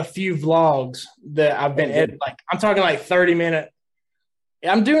a few vlogs that I've been editing. Like I'm talking like 30-minute.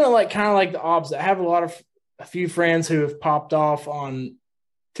 I'm doing it like kind of like the opposite. I have a few friends who have popped off on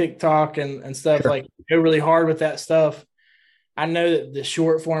TikTok and stuff. Sure. Like go really hard with that stuff. I know that the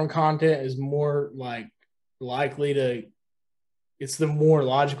short form content is more like it's the more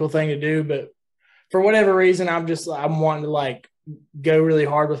logical thing to do, but for whatever reason, I'm wanting to like go really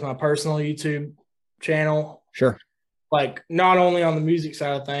hard with my personal YouTube channel. Sure. Like not only on the music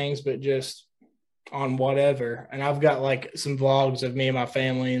side of things, but just on whatever. And I've got like some vlogs of me and my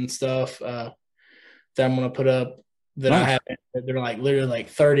family and stuff that I'm going to put up that nice. I have. They're like literally like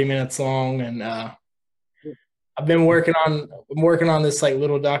 30 minutes long. And I've been working on this like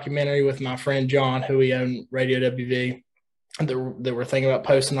little documentary with my friend John, who we own Radio WV, that we're thinking about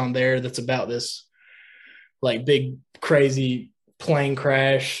posting on there. That's about this like big crazy plane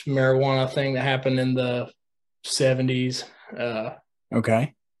crash marijuana thing that happened in the 70s.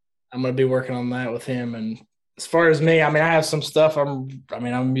 Okay. I'm going to be working on that with him. And as far as me, I have some stuff. I'm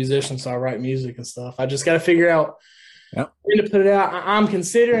a musician, so I write music and stuff. I just got to figure out when to put it out. I'm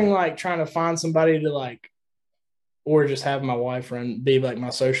considering like trying to find somebody to like, or just have my wife be like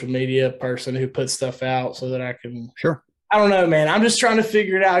my social media person who puts stuff out so that I can. Sure. I don't know, man. I'm just trying to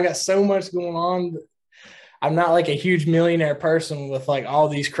figure it out. I got so much going on. I'm not like a huge millionaire person with like all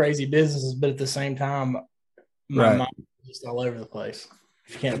these crazy businesses, but at the same time, my mind is just all over the place.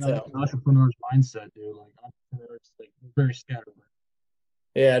 If you can't tell. An entrepreneur's mindset, dude. Like entrepreneurs, like very scattered.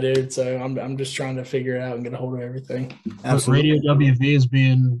 Yeah, dude. So I'm just trying to figure it out and get a hold of everything. Radio WV is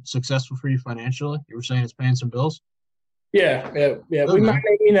being successful for you financially. You were saying it's paying some bills. Yeah. We might,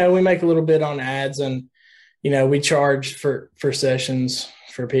 we make a little bit on ads, and we charge for sessions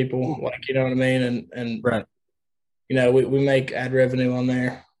for people, like you know what I mean, and right. We make ad revenue on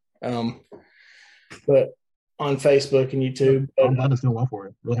there, but on Facebook and YouTube. I'm glad it's doing well for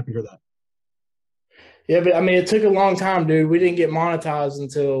you. Really happy to hear that. Yeah, but it took a long time, dude. We didn't get monetized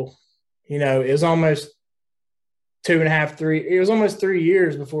until, it was almost 2.5, 3. It was almost 3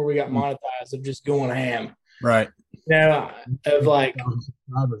 years before we got monetized of just going ham. Right. Of like,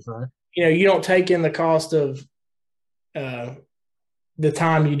 subscribers, right? you don't take in the cost of the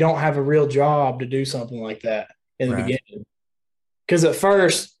time you don't have a real job to do something like that in the beginning. Because at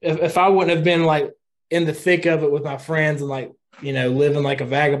first, if I wouldn't have been like in the thick of it with my friends and like, living like a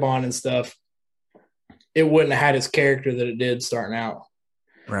vagabond and stuff, it wouldn't have had its character that it did starting out.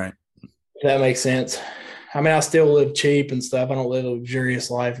 Right. If that makes sense. I mean, I still live cheap and stuff. I don't live a luxurious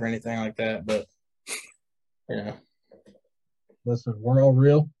life or anything like that, but Listen, we're all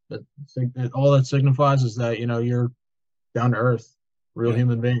real. All that signifies is that, you're down to earth, real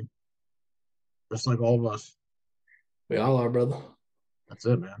human being, just like all of us. We all are, brother. That's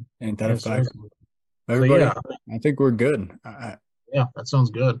it, man. Ain't that a fact? Everybody, I think we're good. Yeah, that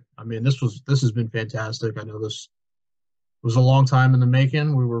sounds good. I mean, this has been fantastic. I know this was a long time in the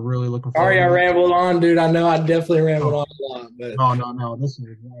making. We were really looking forward. Sorry, I rambled on, dude. I know I definitely rambled on a lot, but no. This is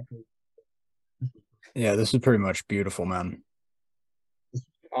exactly. Yeah, this is pretty much beautiful, man.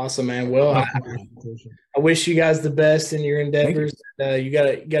 Awesome, man. Well, I wish you guys the best in your endeavors. You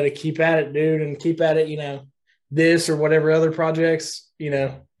gotta keep at it, dude, and keep at it. This or whatever other projects.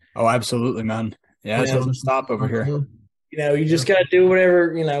 Oh, absolutely, man. Yeah, it doesn't stop over here. You just gotta do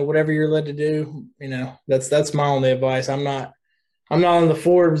whatever whatever you're led to do. That's my only advice. I'm not on the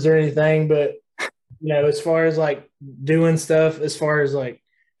Forbes or anything, but as far as like doing stuff, as far as like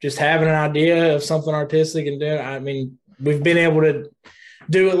just having an idea of something artistic and doing, I mean, we've been able to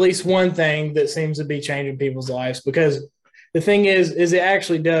do at least one thing that seems to be changing people's lives, because the thing is it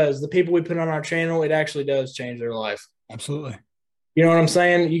actually does. The people we put on our channel, it actually does change their life. Absolutely. You know what I'm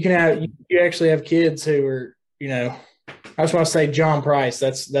saying? You actually have kids who are, I just want to say John Price.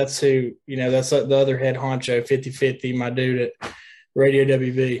 That's who, that's the other head honcho, 50/50, my dude at Radio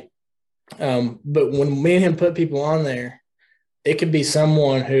WV. But when me and him put people on there, it could be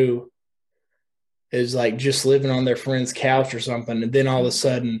someone who is like just living on their friend's couch or something. And then all of a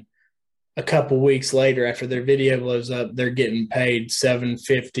sudden, a couple weeks later, after their video blows up, they're getting paid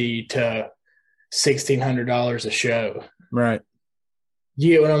 $750 to $1,600 a show. Right.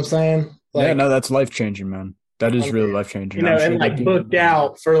 You get what I'm saying? Yeah, no, that's life-changing, man. That is really life-changing. And like booked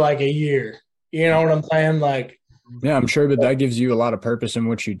out for like a year. You know what I'm saying? Like, yeah, I'm sure, but that gives you a lot of purpose in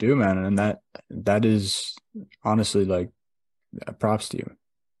what you do, man. And that is honestly like props to you.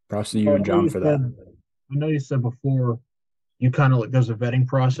 Props to you and John for that. I know you said before you kind of like there's a vetting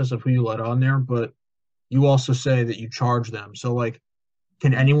process of who you let on there, but you also say that you charge them. So like,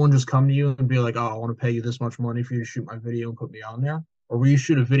 can anyone just come to you and be like, oh, I want to pay you this much money for you to shoot my video and put me on there? Or will you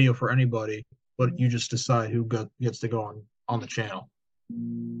shoot a video for anybody, but you just decide who gets to go on the channel?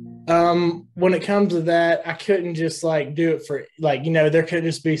 When it comes to that, I couldn't just like do it for like, there could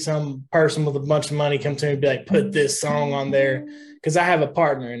just be some person with a bunch of money come to me and be like, put this song on there. Cause I have a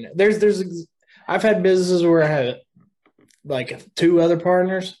partner in it. I've had businesses where I have like 2 other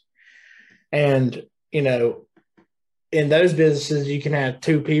partners, and, in those businesses, you can have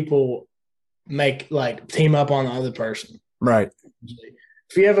 2 people team up on the other person. Right.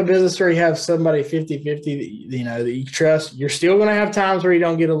 If you have a business where you have somebody 50/50 that you trust, you're still going to have times where you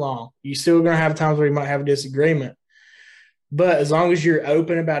don't get along. You're still going to have times where you might have a disagreement. But as long as you're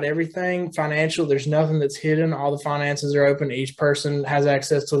open about everything financial, there's nothing that's hidden. All the finances are open. Each person has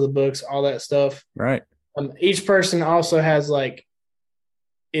access to the books, all that stuff. Right. Each person also has like,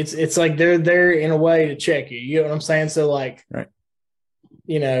 it's like they're there in a way to check you. You know what I'm saying? So like, right.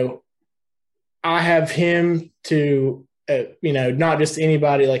 I have him to, not just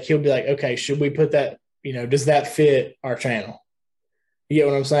anybody, like he'll be like, okay, should we put that, does that fit our channel? You get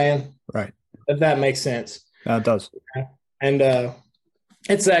what I'm saying? Right. If that makes sense. It does. And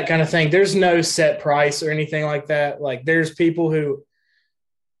it's that kind of thing. There's no set price or anything like that. Like there's people who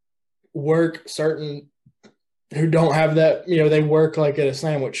work who don't have that, they work like at a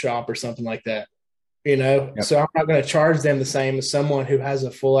sandwich shop or something like that, Yep. So I'm not going to charge them the same as someone who has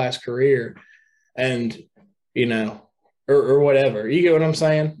a full ass career and, or whatever. You get what I'm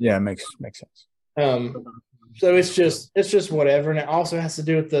saying? Yeah, it makes sense. So it's just whatever. And it also has to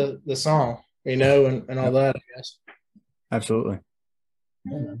do with the song, and all that, I guess. Absolutely.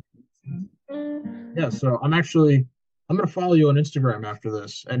 Yeah, so I'm going to follow you on Instagram after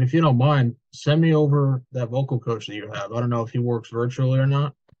this. And if you don't mind, send me over that vocal coach that you have. I don't know if he works virtually or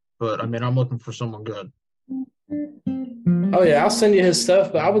not, but I mean, I'm looking for someone good. Oh yeah, I'll send you his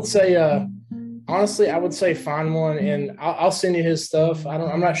stuff, but I would say, honestly, I would say find one and I'll send you his stuff.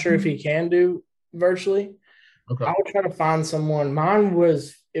 I'm not sure if he can do virtually. Okay. I would try to find someone. Mine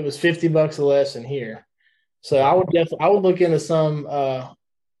was $50 a lesson here. So I would look into some,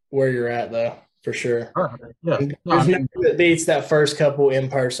 where you're at though. for sure. All right. Yeah. And No, I there's mean, nothing that beats that first couple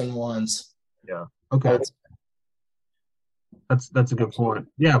in-person ones. yeah. Okay. That's a good point.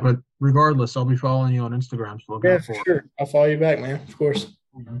 Yeah, but regardless, I'll be following you on Instagram. So look Yeah, out for for it. sure. I'll follow you back, man. Of course.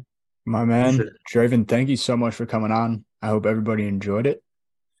 My man, Appreciate Draven, thank you so much for coming on. I hope everybody enjoyed it.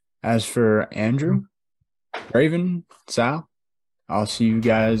 As for Andrew, Draven, Sal, I'll see you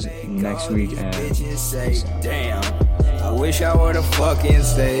guys next week. And Bitches say, damn, I wish I were the fucking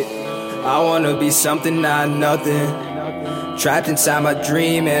state. I wanna be something, not nothing. Trapped inside my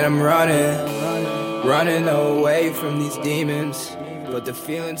dream and I'm running away from these demons. But the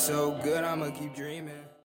feeling's so good, I'ma keep dreaming.